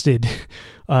just busted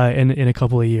in a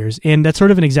couple of years. And that's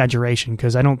sort of an exaggeration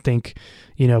because I don't think,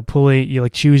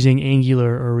 choosing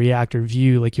Angular or React or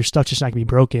Vue, like your stuff's just not going to be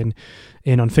broken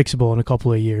and unfixable in a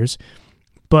couple of years.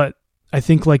 But I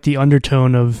think like the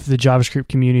undertone of the JavaScript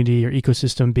community or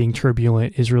ecosystem being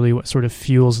turbulent is really what sort of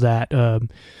fuels that.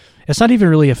 It's not even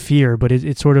really a fear, but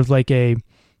it's sort of like a,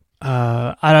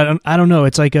 I don't know.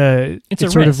 It's like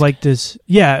it's sort of like this.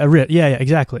 Yeah. Yeah,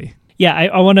 exactly. Yeah.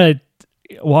 I want to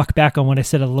walk back on what I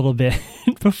said a little bit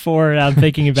before I'm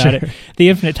thinking about Sure. it. The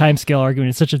infinite timescale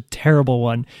argument is such a terrible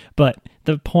one, but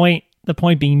the point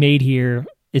being made here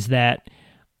is that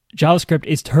JavaScript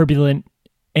is turbulent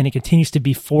and it continues to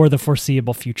be for the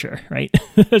foreseeable future, right?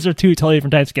 Those are two totally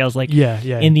different timescales. Like yeah.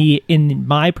 In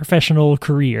my professional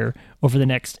career over the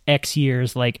next X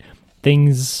years, like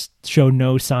things show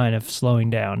no sign of slowing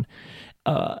down.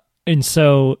 And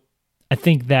so I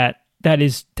think that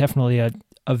is definitely a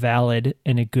valid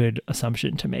and a good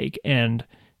assumption to make. And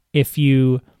if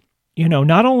you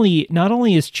not only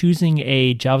is choosing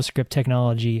a JavaScript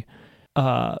technology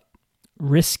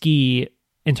risky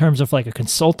in terms of like a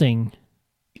consulting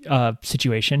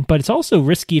situation, but it's also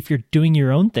risky if you're doing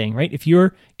your own thing, right? If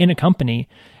you're in a company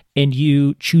and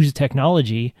you choose a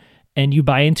technology and you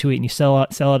buy into it and you sell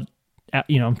it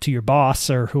to your boss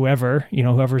or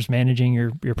whoever's managing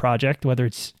your project, whether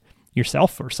it's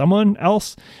yourself or someone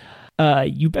else,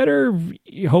 you better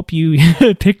hope you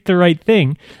pick the right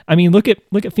thing. I mean, look at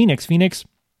Phoenix. Phoenix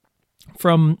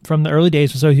from the early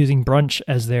days was always using Brunch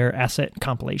as their asset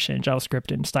compilation,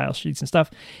 JavaScript and style sheets and stuff.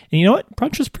 And you know what?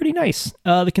 Brunch was pretty nice.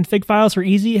 The config files were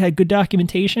easy, had good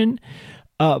documentation.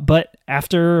 But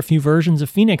after a few versions of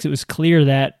Phoenix, it was clear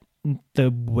that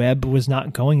the web was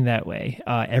not going that way.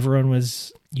 Everyone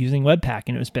was using Webpack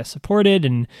and it was best supported.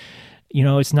 And,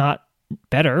 it's not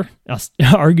better.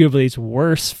 Arguably, it's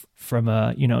worse from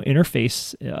a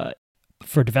interface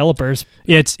for developers.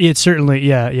 It's certainly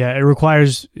it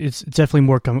requires it's definitely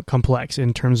more complex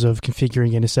in terms of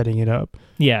configuring it and setting it up.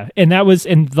 Yeah,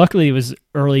 and luckily it was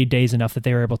early days enough that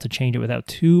they were able to change it without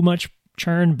too much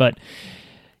churn. But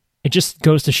it just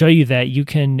goes to show you that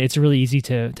it's really easy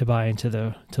to buy into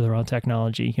the wrong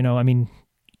technology. I mean,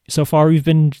 so far we've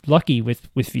been lucky with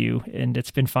Vue, and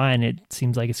it's been fine. It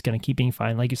seems like it's going to keep being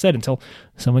fine, like you said, until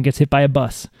someone gets hit by a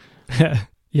bus.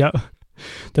 Yep.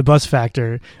 The bus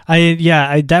factor.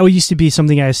 That used to be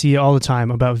something I see all the time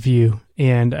about Vue,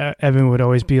 and Evan would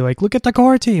always be like, "Look at the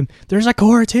core team. There's a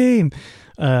core team."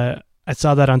 I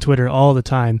saw that on Twitter all the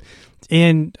time,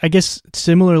 and I guess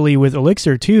similarly with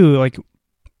Elixir too. Like,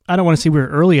 I don't want to say we're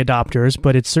early adopters,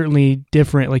 but it's certainly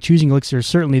different. Like, choosing Elixir is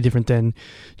certainly different than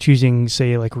choosing,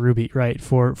 say, like Ruby, right,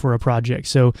 for a project.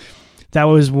 So that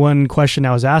was one question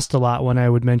I was asked a lot when I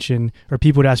would mention, or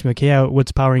people would ask me, like, "Hey,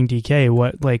 what's powering DK?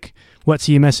 What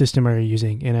CMS system are you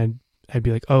using?" And I'd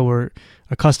be like, "Oh, we're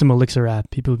a custom Elixir app."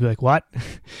 People would be like, "What?"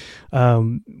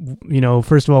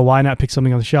 First of all, why not pick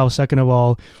something on the shelf? Second of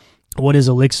all, what is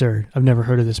Elixir? I've never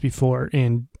heard of this before.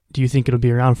 And do you think it'll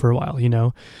be around for a while,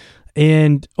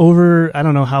 And over, I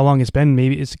don't know how long it's been,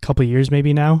 maybe it's a couple of years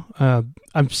maybe now,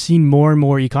 I've seen more and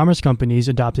more e-commerce companies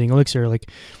adopting Elixir. Like,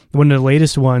 one of the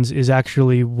latest ones is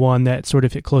actually one that sort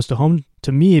of hit close to home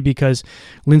to me, because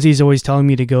Lindsay's always telling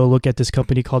me to go look at this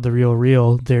company called The Real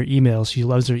Real, their emails. She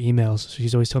loves their emails. So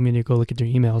she's always telling me to go look at their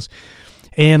emails.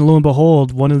 And lo and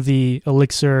behold, one of the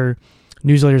Elixir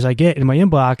newsletters I get in my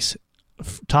inbox,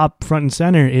 top front and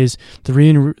center, is why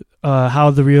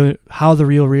the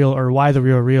Real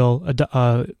Real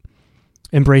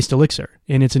embraced Elixir,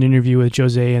 and it's an interview with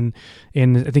Jose and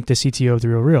I think the CTO of The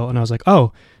Real Real. And I was like,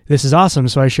 "Oh, this is awesome!"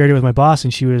 So I shared it with my boss,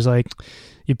 and she was like,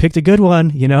 "You picked a good one,"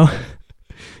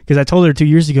 because I told her 2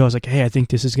 years ago, I was like, "Hey, I think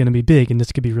this is going to be big, and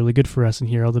this could be really good for us, and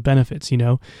here are all the benefits."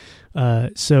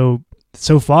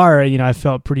 So far, I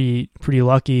felt pretty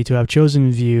lucky to have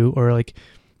chosen Vue, or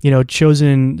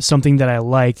chosen something that I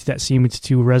liked that seemed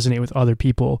to resonate with other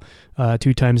people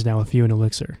 2 times now with Vue and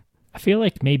Elixir. I feel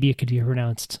like maybe it could be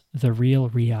pronounced The Real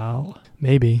Real.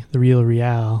 Maybe, The Real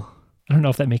Real. I don't know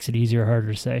if that makes it easier or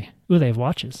harder to say. Ooh, they have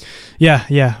watches.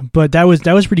 Yeah. But that was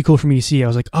pretty cool for me to see. I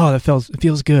was like, "Oh, it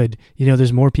feels good."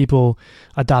 There's more people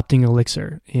adopting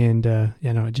Elixir, and I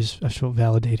felt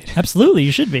validated. Absolutely,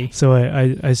 you should be. So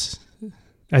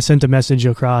I sent a message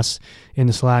across in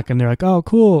the Slack, and they're like, "Oh,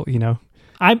 cool,"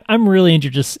 I'm really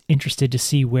interested to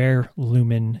see where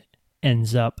Lumen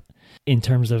ends up in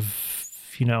terms of,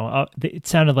 it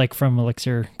sounded like from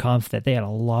Elixir Conf that they had a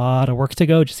lot of work to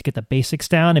go just to get the basics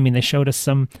down. I mean, they showed us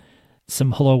some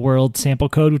Hello World sample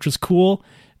code, which was cool,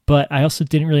 but I also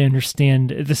didn't really understand.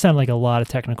 This sounded like a lot of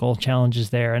technical challenges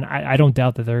there, and I don't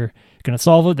doubt that they're going to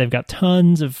solve it. They've got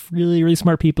tons of really, really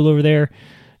smart people over there,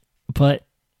 but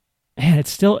man,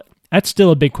 that's still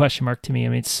a big question mark to me. I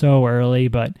mean, it's so early,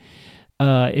 but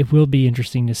it will be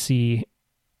interesting to see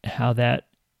how that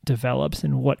develops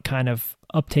and what kind of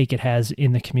uptake it has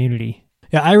in the community.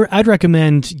 Yeah, I'd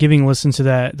recommend giving a listen to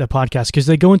the podcast, because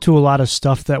they go into a lot of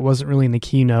stuff that wasn't really in the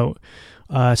keynote,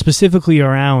 specifically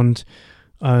around,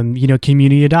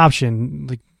 community adoption.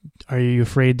 Like, are you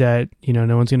afraid that,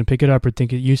 no one's going to pick it up or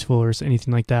think it useful or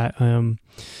anything like that?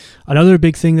 Another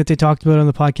big thing that they talked about on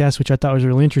the podcast, which I thought was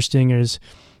really interesting, is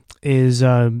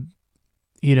how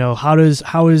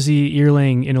is the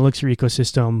Erlang and Elixir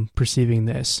ecosystem perceiving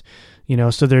this?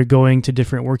 So they're going to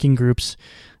different working groups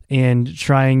and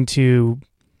trying to,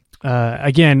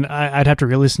 again, I'd have to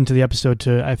re-listen to the episode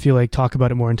to, I feel like, talk about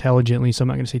it more intelligently, so I'm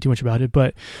not going to say too much about it.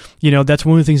 But, that's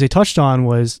one of the things they touched on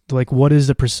was, like, what's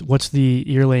the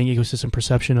Erlang ecosystem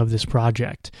perception of this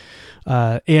project?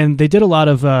 And they did a lot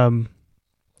of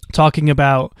talking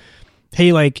about,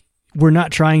 hey, like, we're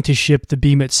not trying to ship the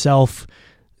Beam itself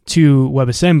to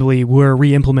WebAssembly. We're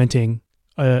re-implementing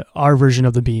our version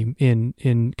of the Beam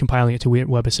in compiling it to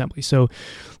WebAssembly. So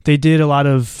they did a lot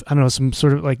of, some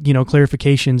sort of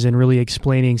clarifications and really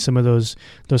explaining some of those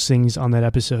things on that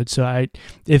episode. So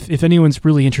if anyone's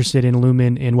really interested in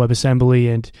Lumen and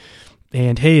WebAssembly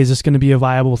and hey, is this going to be a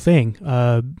viable thing?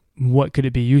 What could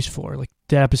it be used for? Like,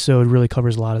 that episode really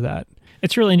covers a lot of that.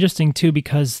 It's really interesting too,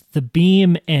 because the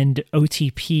Beam and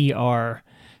OTP are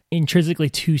intrinsically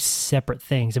 2 separate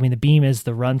things. I mean, the Beam is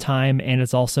the runtime, and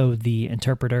it's also the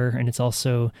interpreter, and it's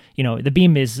also, the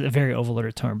Beam is a very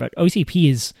overloaded term, but OTP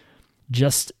is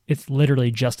it's literally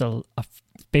just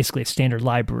basically a standard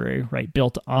library, right,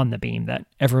 built on the Beam that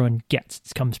everyone gets.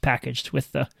 It comes packaged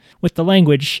with the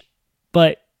language,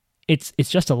 but it's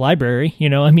just a library,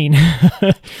 I mean,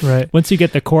 right. Once you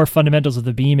get the core fundamentals of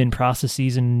the Beam and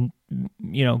processes and,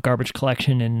 garbage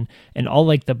collection and all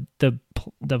like the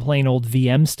plain old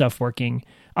VM stuff working,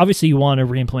 obviously you want to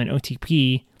reimplement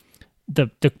OTP,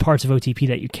 the parts of OTP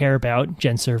that you care about,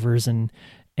 gen servers and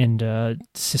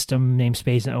system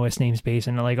namespace and OS namespace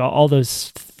and like all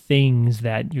those things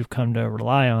that you've come to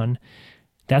rely on.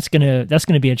 That's gonna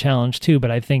be a challenge too,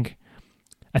 but I think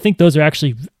those are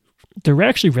actually they're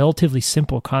actually relatively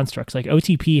simple constructs. Like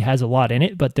OTP has a lot in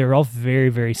it, but they're all very,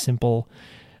 very simple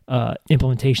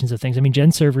implementations of things. I mean,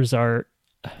 Gen servers are,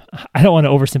 I don't want to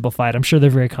oversimplify it. I'm sure they're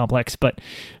very complex, but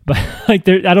like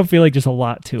I don't feel like there's a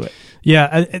lot to it.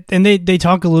 Yeah, and they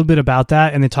talk a little bit about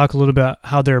that, and they talk a little bit about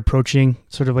how they're approaching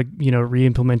sort of like,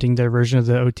 re-implementing their version of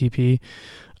the OTP.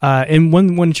 And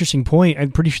one interesting point,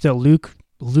 I'm pretty sure that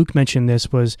Luke mentioned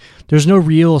this, was there's no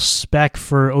real spec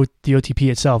for the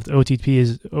OTP itself. The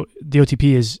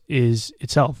OTP is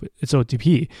itself. It's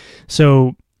OTP.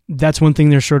 So that's one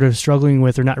thing they're sort of struggling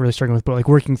with, or not really struggling with, but like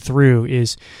working through,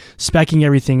 is speccing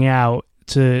everything out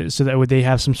so that they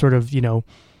have some sort of,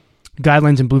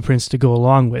 guidelines and blueprints to go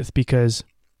along with. Because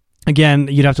again,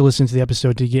 you'd have to listen to the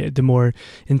episode to get the more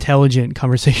intelligent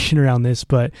conversation around this,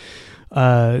 but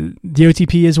the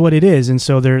OTP is what it is, and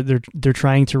so they're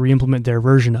trying to re-implement their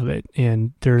version of it,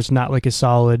 and there's not like a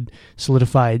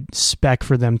solidified spec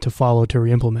for them to follow to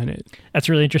re-implement it. That's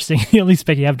really interesting. The only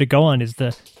spec you have to go on is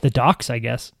the docs, I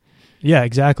guess. Yeah,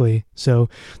 exactly. So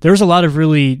there's a lot of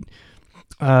really,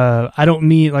 I don't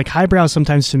mean, like, highbrow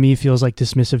sometimes to me feels like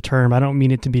dismissive term. I don't mean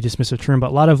it to be dismissive term,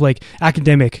 but a lot of like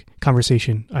academic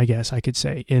conversation, I guess I could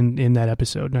say, in that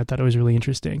episode. And I thought it was really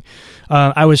interesting.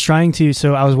 I was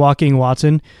walking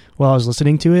Watson while I was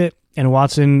listening to it, and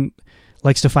Watson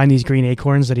likes to find these green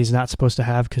acorns that he's not supposed to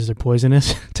have because they're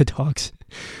poisonous to dogs.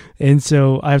 And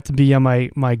so I have to be on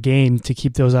my game to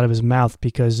keep those out of his mouth,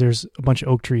 because there's a bunch of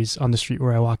oak trees on the street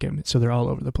where I walk him. So they're all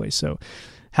over the place. So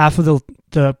half of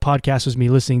the podcast was me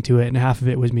listening to it, and half of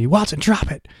it was me, Watson,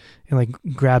 drop it, and like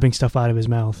grabbing stuff out of his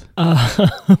mouth.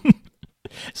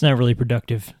 It's not really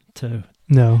productive to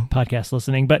no podcast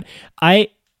listening, but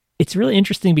it's really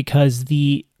interesting because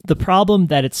the problem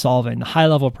that it's solving, the high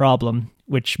level problem,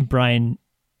 which Brian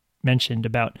mentioned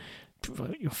about,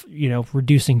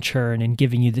 reducing churn and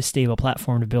giving you the stable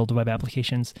platform to build web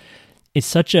applications, is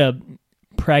such a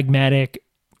pragmatic,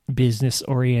 business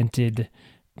oriented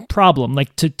problem,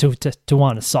 like to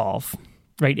want to solve,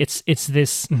 right? It's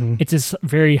this it's this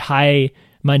very high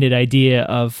minded idea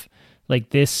of like,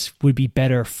 this would be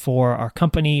better for our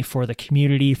company, for the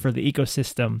community, for the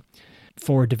ecosystem,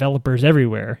 for developers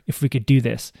everywhere if we could do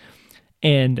this.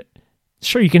 And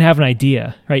sure, you can have an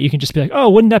idea, right? You can just be like, oh,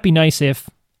 wouldn't that be nice if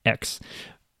X?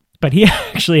 But he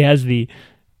actually has the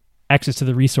access to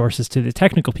the resources, to the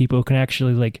technical people who can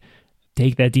actually like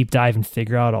take that deep dive and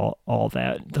figure out all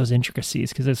those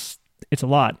intricacies, because it's a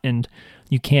lot, and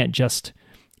you can't just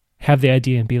have the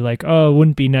idea and be like, oh, it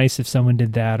wouldn't be nice if someone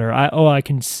did that, or I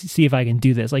can see if I can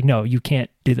do this. Like, no, you can't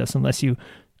do this unless you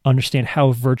understand how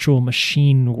a virtual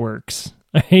machine works.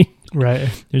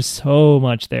 Right. There's so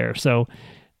much there. So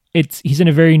he's in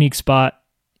a very unique spot.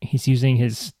 He's using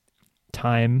his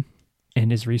time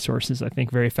and his resources, I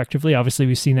think, very effectively. Obviously,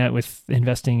 we've seen that with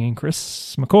investing in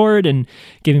Chris McCord and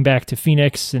giving back to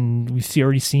Phoenix, and we've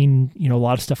already seen a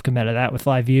lot of stuff come out of that with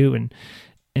LiveView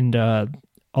and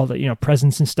all the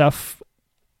presence and stuff.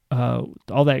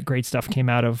 All that great stuff came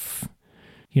out of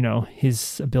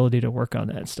his ability to work on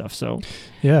that stuff. So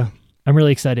yeah, I'm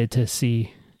really excited to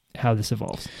see how this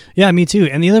evolves. Yeah, me too.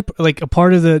 And the other, like, a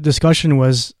part of the discussion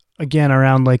was again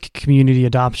around like community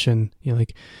adoption.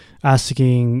 Like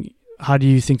asking, how do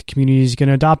you think the community is going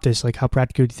to adopt this? Like, how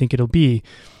practical do you think it'll be?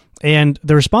 And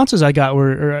the responses I got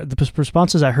or the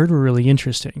responses I heard were really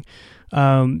interesting.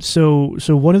 So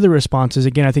one of the responses,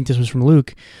 again, I think this was from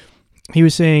Luke. He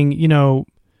was saying,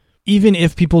 even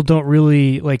if people don't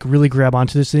really grab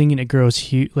onto this thing and it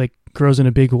grows in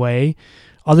a big way,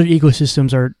 other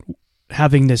ecosystems are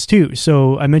having this too.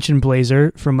 So I mentioned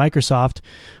Blazor from Microsoft.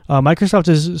 Microsoft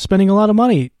is spending a lot of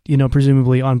money,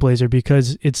 presumably on Blazor,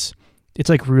 because it's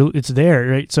there,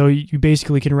 right? So you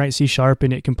basically can write C#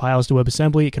 and it compiles to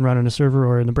WebAssembly. It can run on a server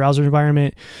or in the browser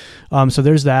environment. So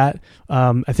there's that.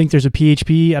 I think there's a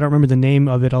PHP. I don't remember the name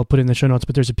of it. I'll put it in the show notes,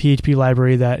 but there's a PHP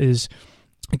library that is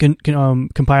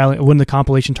compiling. One of the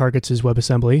compilation targets is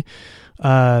WebAssembly.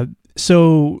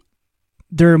 So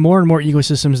there are more and more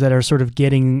ecosystems that are sort of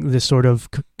getting this sort of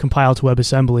compile to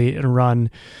WebAssembly and run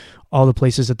all the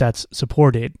places that's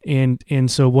supported.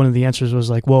 And so one of the answers was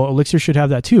like, well, Elixir should have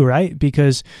that too, right?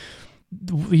 Because,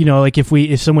 like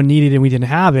if someone needed it and we didn't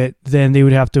have it, then they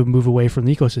would have to move away from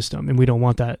the ecosystem, and we don't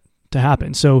want that to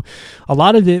happen. So a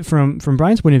lot of it from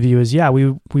Brian's point of view is, yeah,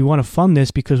 we want to fund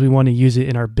this because we want to use it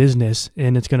in our business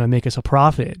and it's going to make us a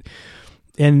profit.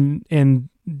 And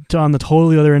on the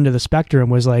totally other end of the spectrum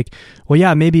was like, well,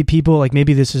 yeah, maybe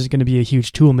this is going to be a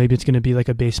huge tool. Maybe it's going to be like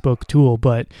a bespoke tool,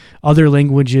 but other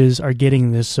languages are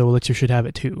getting this, so Elixir should have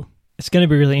it too. It's going to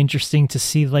be really interesting to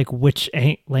see like which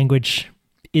language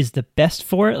is the best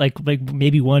for it. Like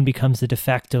maybe one becomes the de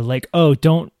facto, like, oh,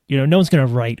 don't no one's going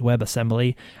to write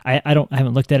WebAssembly. I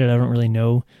haven't looked at it. I don't really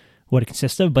know what it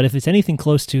consists of, but if it's anything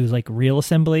close to like real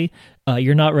assembly,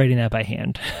 you're not writing that by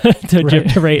hand to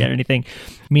write anything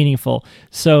meaningful.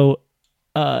 So,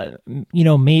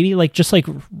 maybe like just like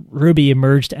Ruby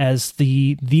emerged as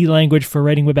the language for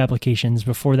writing web applications.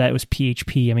 Before that, it was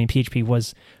PHP. I mean, PHP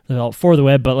was developed for the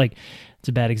web, but like it's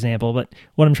a bad example. But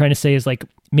what I'm trying to say is like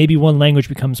maybe one language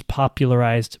becomes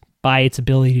popularized by its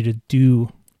ability to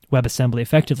do WebAssembly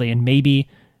effectively, and maybe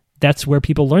that's where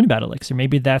people learn about Elixir.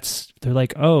 Maybe they're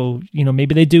like, oh,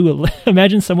 maybe they do.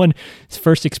 Imagine someone's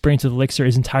first experience with Elixir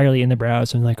is entirely in the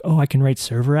browser and like, oh, I can write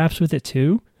server apps with it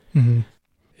too. Mm-hmm.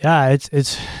 Yeah,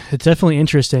 it's definitely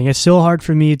interesting. It's still hard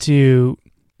for me to,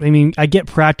 I get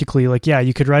practically like, yeah,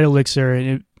 you could write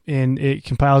Elixir and it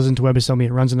compiles into WebAssembly,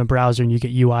 it runs in the browser, and you get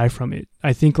UI from it.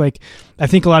 I think a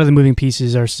lot of the moving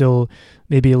pieces are still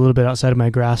maybe a little bit outside of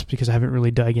my grasp because I haven't really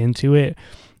dug into it.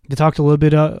 They talked a little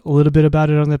bit about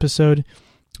it on the episode,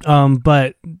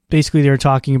 but basically they're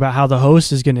talking about how the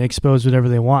host is going to expose whatever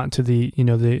they want to the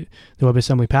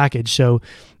WebAssembly package. So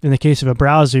in the case of a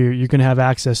browser, you're going to have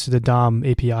access to the DOM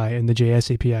API and the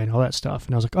JS API and all that stuff.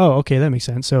 And I was like, oh, okay, that makes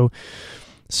sense.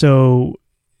 So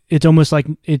it's almost like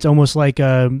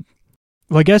I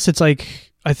guess it's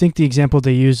like, I think the example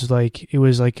they used it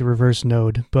was like a reverse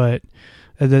node, but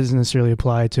that doesn't necessarily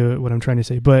apply to what I'm trying to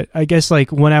say. But I guess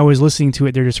like when I was listening to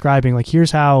it, they're describing like, here's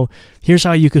how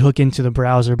you could hook into the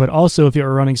browser, but also if you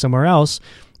were running somewhere else,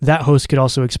 that host could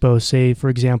also expose, say, for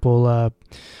example,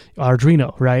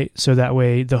 Arduino, right? So that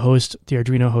way the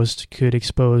Arduino host could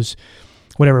expose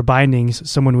whatever bindings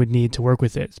someone would need to work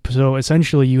with it. So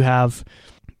essentially you have,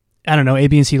 A,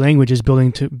 B, and C languages building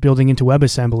into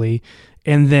WebAssembly,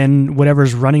 and then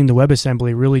whatever's running the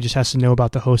WebAssembly really just has to know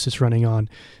about the host it's running on.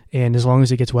 And as long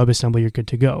as it gets WebAssembly, you're good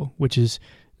to go, which is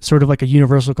sort of like a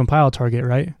universal compile target,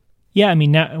 right? Yeah, I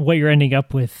mean, now what you're ending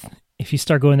up with, if you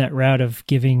start going that route of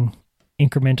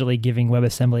incrementally giving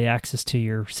WebAssembly access to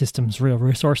your system's real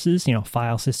resources,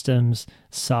 file systems,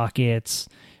 sockets,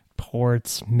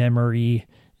 ports, memory,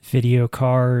 video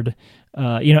card,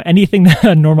 anything that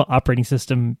a normal operating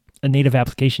system, a native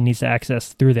application needs to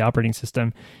access through the operating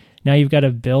system. Now you've got to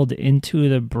build into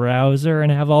the browser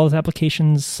and have all those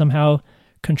applications somehow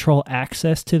control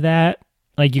access to that.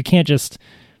 Like you can't just,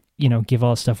 give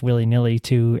all this stuff willy-nilly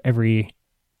to every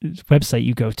website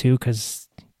you go to because,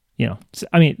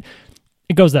 it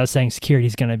goes without saying security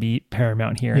is going to be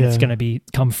paramount here and it's going to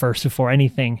come first before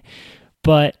anything.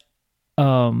 But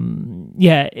if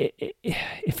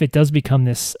it does become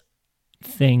this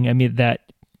thing, that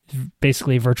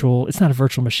basically it's not a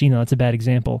virtual machine though, it's a bad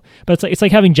example, but it's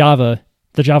like having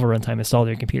the Java runtime installed on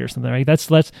your computer or something, right?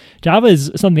 Java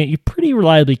is something that you pretty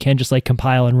reliably can just like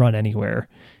compile and run anywhere.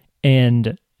 And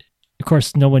of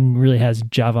course no one really has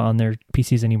Java on their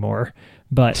PCs anymore,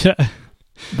 but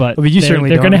you certainly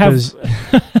they're going to have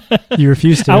you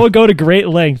refuse to. I would go to great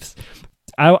lengths.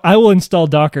 I will install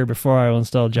Docker before I will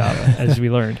install Java, as we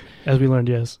learned.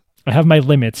 Yes. I have my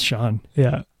limits, Sean.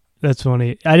 Yeah. That's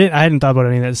funny. I hadn't thought about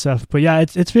any of that stuff, but yeah,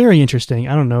 it's very interesting.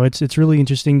 I don't know. It's really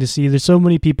interesting to see. There's so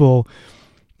many people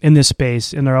in this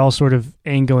space, and they're all sort of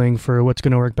angling for what's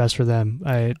going to work best for them.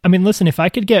 Listen, if I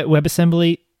could get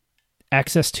WebAssembly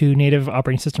access to native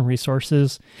operating system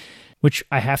resources, which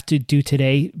I have to do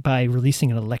today by releasing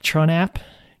an Electron app,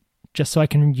 just so I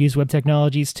can use web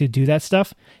technologies to do that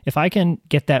stuff. If I can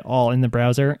get that all in the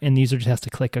browser, and the user just has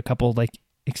to click a couple like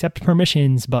accept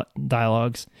permissions but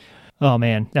dialogues. Oh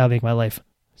man, that'll make my life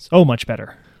so much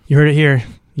better. You heard it here.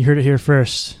 You heard it here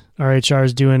first. RHR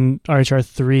is doing RHR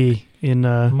 3 in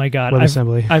my God,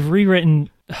 WebAssembly. I've rewritten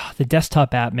the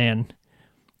desktop app, man.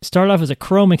 Started off as a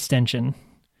Chrome extension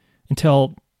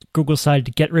until Google decided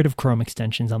to get rid of Chrome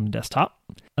extensions on the desktop,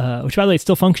 which by the way, it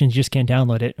still functions. You just can't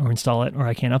download it or install it, or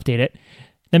I can't update it.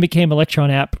 Then became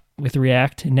Electron app with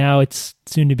React, and now it's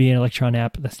soon to be an Electron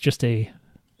app that's just a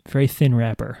very thin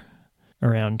wrapper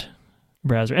around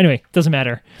browser. Anyway, doesn't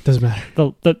matter.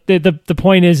 The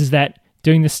point is that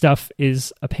doing this stuff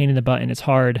is a pain in the butt, and it's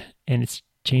hard, and it's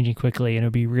changing quickly, and it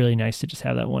would be really nice to just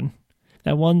have that one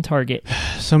target.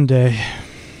 Someday.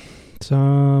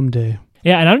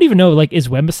 Yeah, and I don't even know, is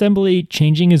WebAssembly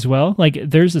changing as well?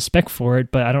 There's a spec for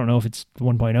it, but I don't know if it's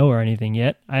 1.0 or anything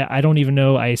yet. I don't even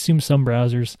know. I assume some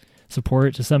browsers support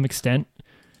it to some extent.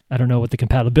 I don't know what the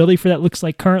compatibility for that looks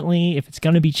like currently, if it's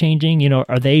going to be changing.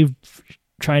 Are they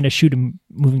trying to shoot a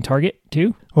moving target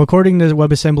too? Well, according to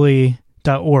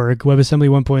WebAssembly.org, WebAssembly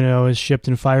 1.0 is shipped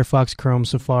in Firefox, Chrome,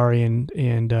 Safari, and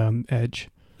Edge.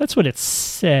 That's what it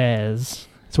says.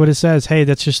 That's what it says. Hey,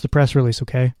 that's just the press release,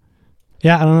 okay?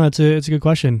 Yeah, I don't know. It's a good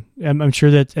question. I'm sure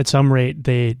that at some rate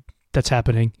they that's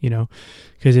happening,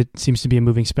 because it seems to be a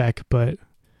moving spec. But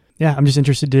yeah, I'm just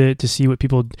interested to see what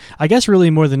people, I guess really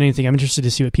more than anything, I'm interested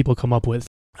to see what people come up with.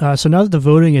 So now that the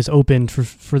voting is open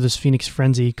for this Phoenix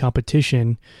Frenzy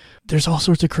competition, there's all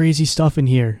sorts of crazy stuff in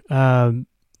here.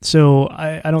 So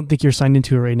I don't think you're signed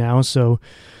into it right now. So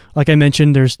like I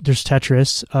mentioned, there's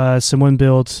Tetris. Someone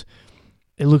built,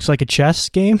 it looks like a chess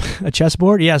game, a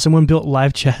chessboard. Yeah, someone built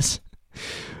live chess.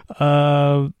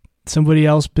 Somebody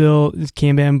else built this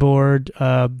Kanban board.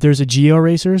 There's a Geo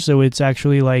Racer, so it's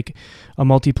actually like a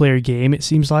multiplayer game, it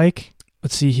seems like.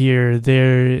 Let's see here.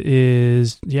 There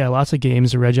is, lots of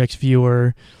games, a regex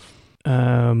viewer,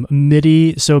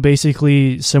 MIDI. So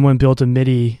basically someone built a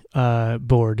MIDI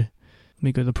board. Let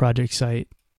me go to the project site.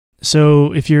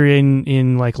 So if you're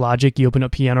in like Logic, you open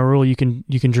up Piano Roll, you can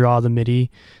draw the MIDI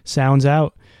sounds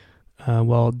out.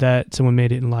 That someone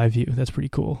made it in live view. That's pretty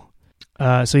cool.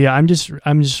 So yeah, I'm just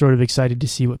sort of excited to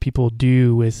see what people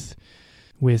do with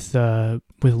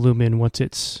Lumen once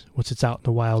it's out in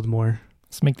the wild more.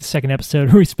 Let's make the second episode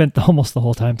where we spent almost the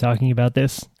whole time talking about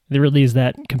this. It really is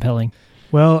that compelling.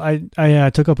 Well, I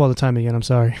took up all the time again. I'm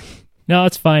sorry. No,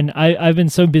 it's fine. I've been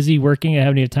so busy working, I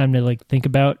haven't had time to like think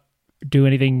about do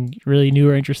anything really new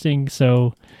or interesting.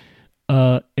 So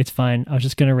it's fine. I was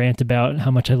just gonna rant about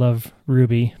how much I love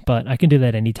Ruby, but I can do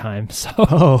that anytime. So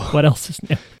what else is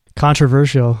new?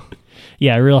 Controversial.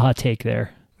 Yeah, a real hot take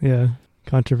there. Yeah,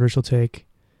 controversial take.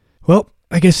 Well,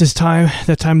 I guess it's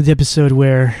that time of the episode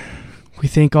where we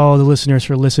thank all the listeners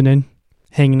for listening,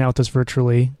 hanging out with us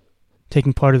virtually,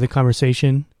 taking part of the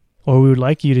conversation, or we would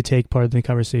like you to take part of the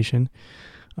conversation.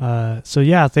 So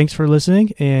yeah, thanks for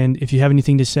listening. And if you have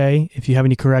anything to say, if you have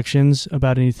any corrections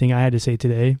about anything I had to say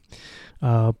today,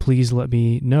 please let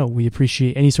me know. We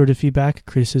appreciate any sort of feedback,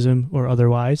 criticism, or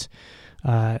otherwise.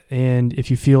 And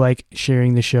if you feel like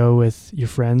sharing the show with your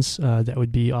friends, that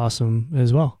would be awesome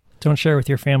as well. Don't share with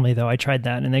your family, though. I tried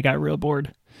that, and they got real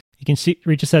bored. You can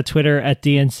reach us at Twitter at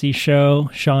DNC Show.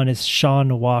 Sean is Sean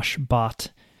Washbot.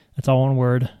 That's all one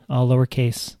word, all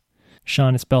lowercase.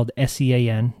 Sean is spelled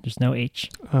S-E-A-N. There's no H.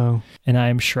 Oh. And I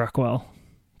am Shrockwell.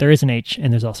 There is an H,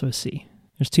 and there's also a C.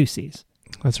 There's two C's.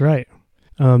 That's right.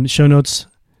 Show notes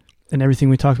and everything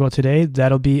we talked about today,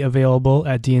 that'll be available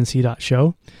at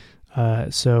dnc.show.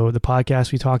 So the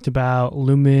podcast we talked about,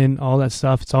 Lumen, all that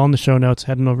stuff, it's all in the show notes.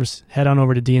 Head on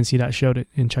over to dnc.show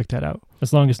and check that out.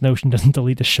 As long as Notion doesn't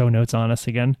delete the show notes on us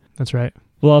again. That's right.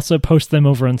 We'll also post them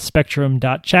over on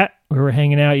spectrum.chat, where we're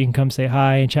hanging out. You can come say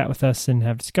hi and chat with us and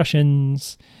have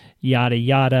discussions, yada,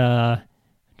 yada.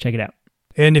 Check it out.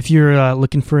 And if you're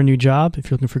looking for a new job, if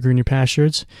you're looking for greener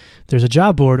pastures, there's a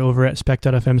job board over at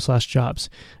spec.fm/jobs.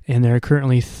 And there are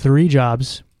currently 3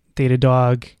 jobs,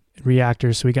 Datadog,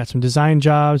 Reactors. So we got some design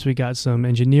jobs, we got some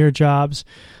engineer jobs.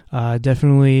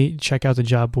 Definitely check out the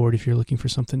job board if you're looking for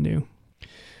something new.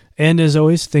 And as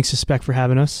always, thanks to Spec for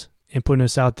having us and putting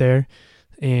us out there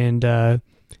and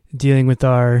dealing with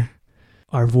our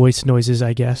voice noises,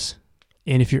 I guess.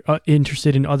 And if you're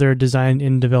interested in other design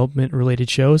and development related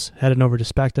shows, head on over to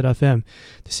spec.fm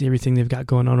to see everything they've got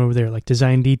going on over there, like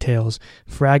Design Details,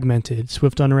 Fragmented,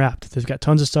 Swift Unwrapped. They've got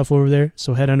tons of stuff over there,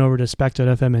 so head on over to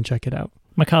spec.fm and check it out.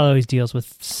 Mikhail always deals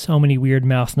with so many weird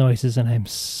mouth noises, and I'm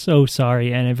so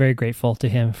sorry, and I'm very grateful to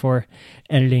him for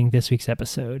editing this week's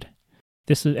episode.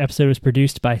 This episode was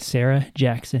produced by Sarah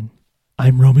Jackson.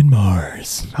 I'm Roman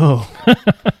Mars. Oh.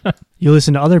 You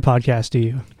listen to other podcasts, do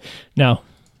you? No,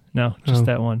 just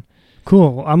that one.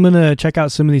 Cool. I'm going to check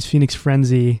out some of these Phoenix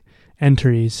Frenzy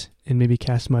entries and maybe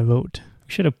cast my vote.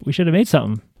 We should have made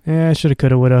something. Yeah, shoulda,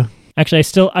 coulda, woulda. Actually,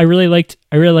 I really liked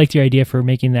your idea for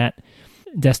making that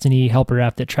Destiny helper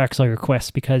app that tracks all your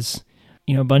quests, because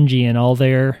Bungie and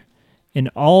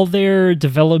all their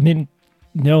development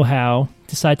know-how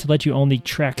decide to let you only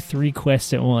track 3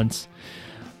 quests at once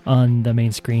on the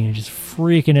main screen. It's just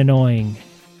freaking annoying,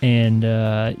 and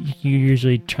you're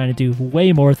usually trying to do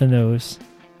way more than those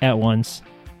at once.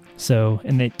 So,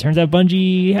 and it turns out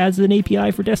Bungie has an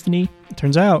API for Destiny. It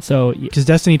turns out. So, because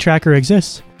Destiny Tracker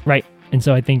exists. Right. And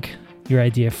so I think your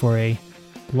idea for a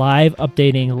live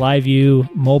view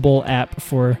mobile app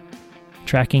for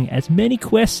tracking as many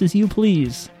quests as you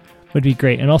please would be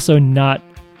great. And also not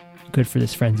good for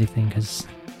this frenzy thing, because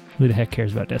who the heck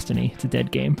cares about Destiny? It's a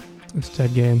dead game. It's a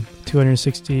dead game.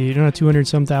 200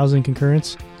 some thousand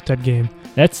concurrents. Dead game.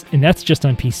 That's just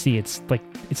on PC. It's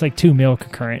like 2 mil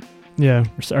concurrent. Yeah.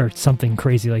 Or something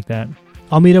crazy like that.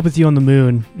 I'll meet up with you on the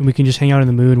moon, and we can just hang out on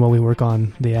the moon while we work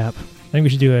on the app. I think we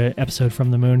should do an episode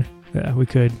from the moon. Yeah, we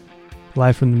could.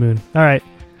 Live from the moon. All right.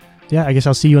 Yeah, I guess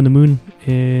I'll see you on the moon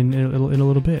in a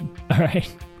little bit. All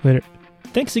right. Later.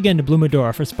 Thanks again to Blue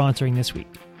Medora for sponsoring this week.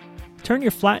 Turn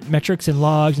your flat metrics and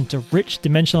logs into rich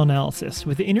dimensional analysis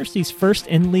with the industry's first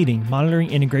and leading monitoring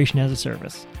integration as a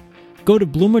service. Go to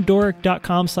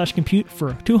blumedora.com/compute for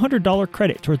a $200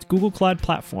 credit towards Google Cloud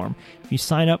Platform if you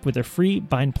sign up with their free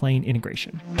BindPlane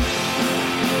integration.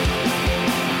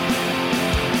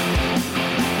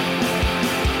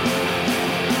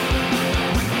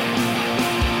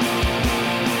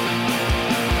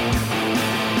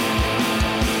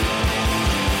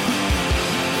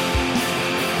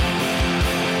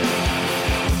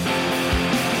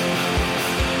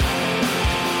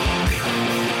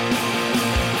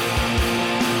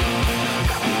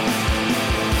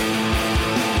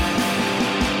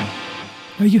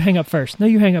 No, you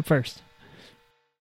hang up first.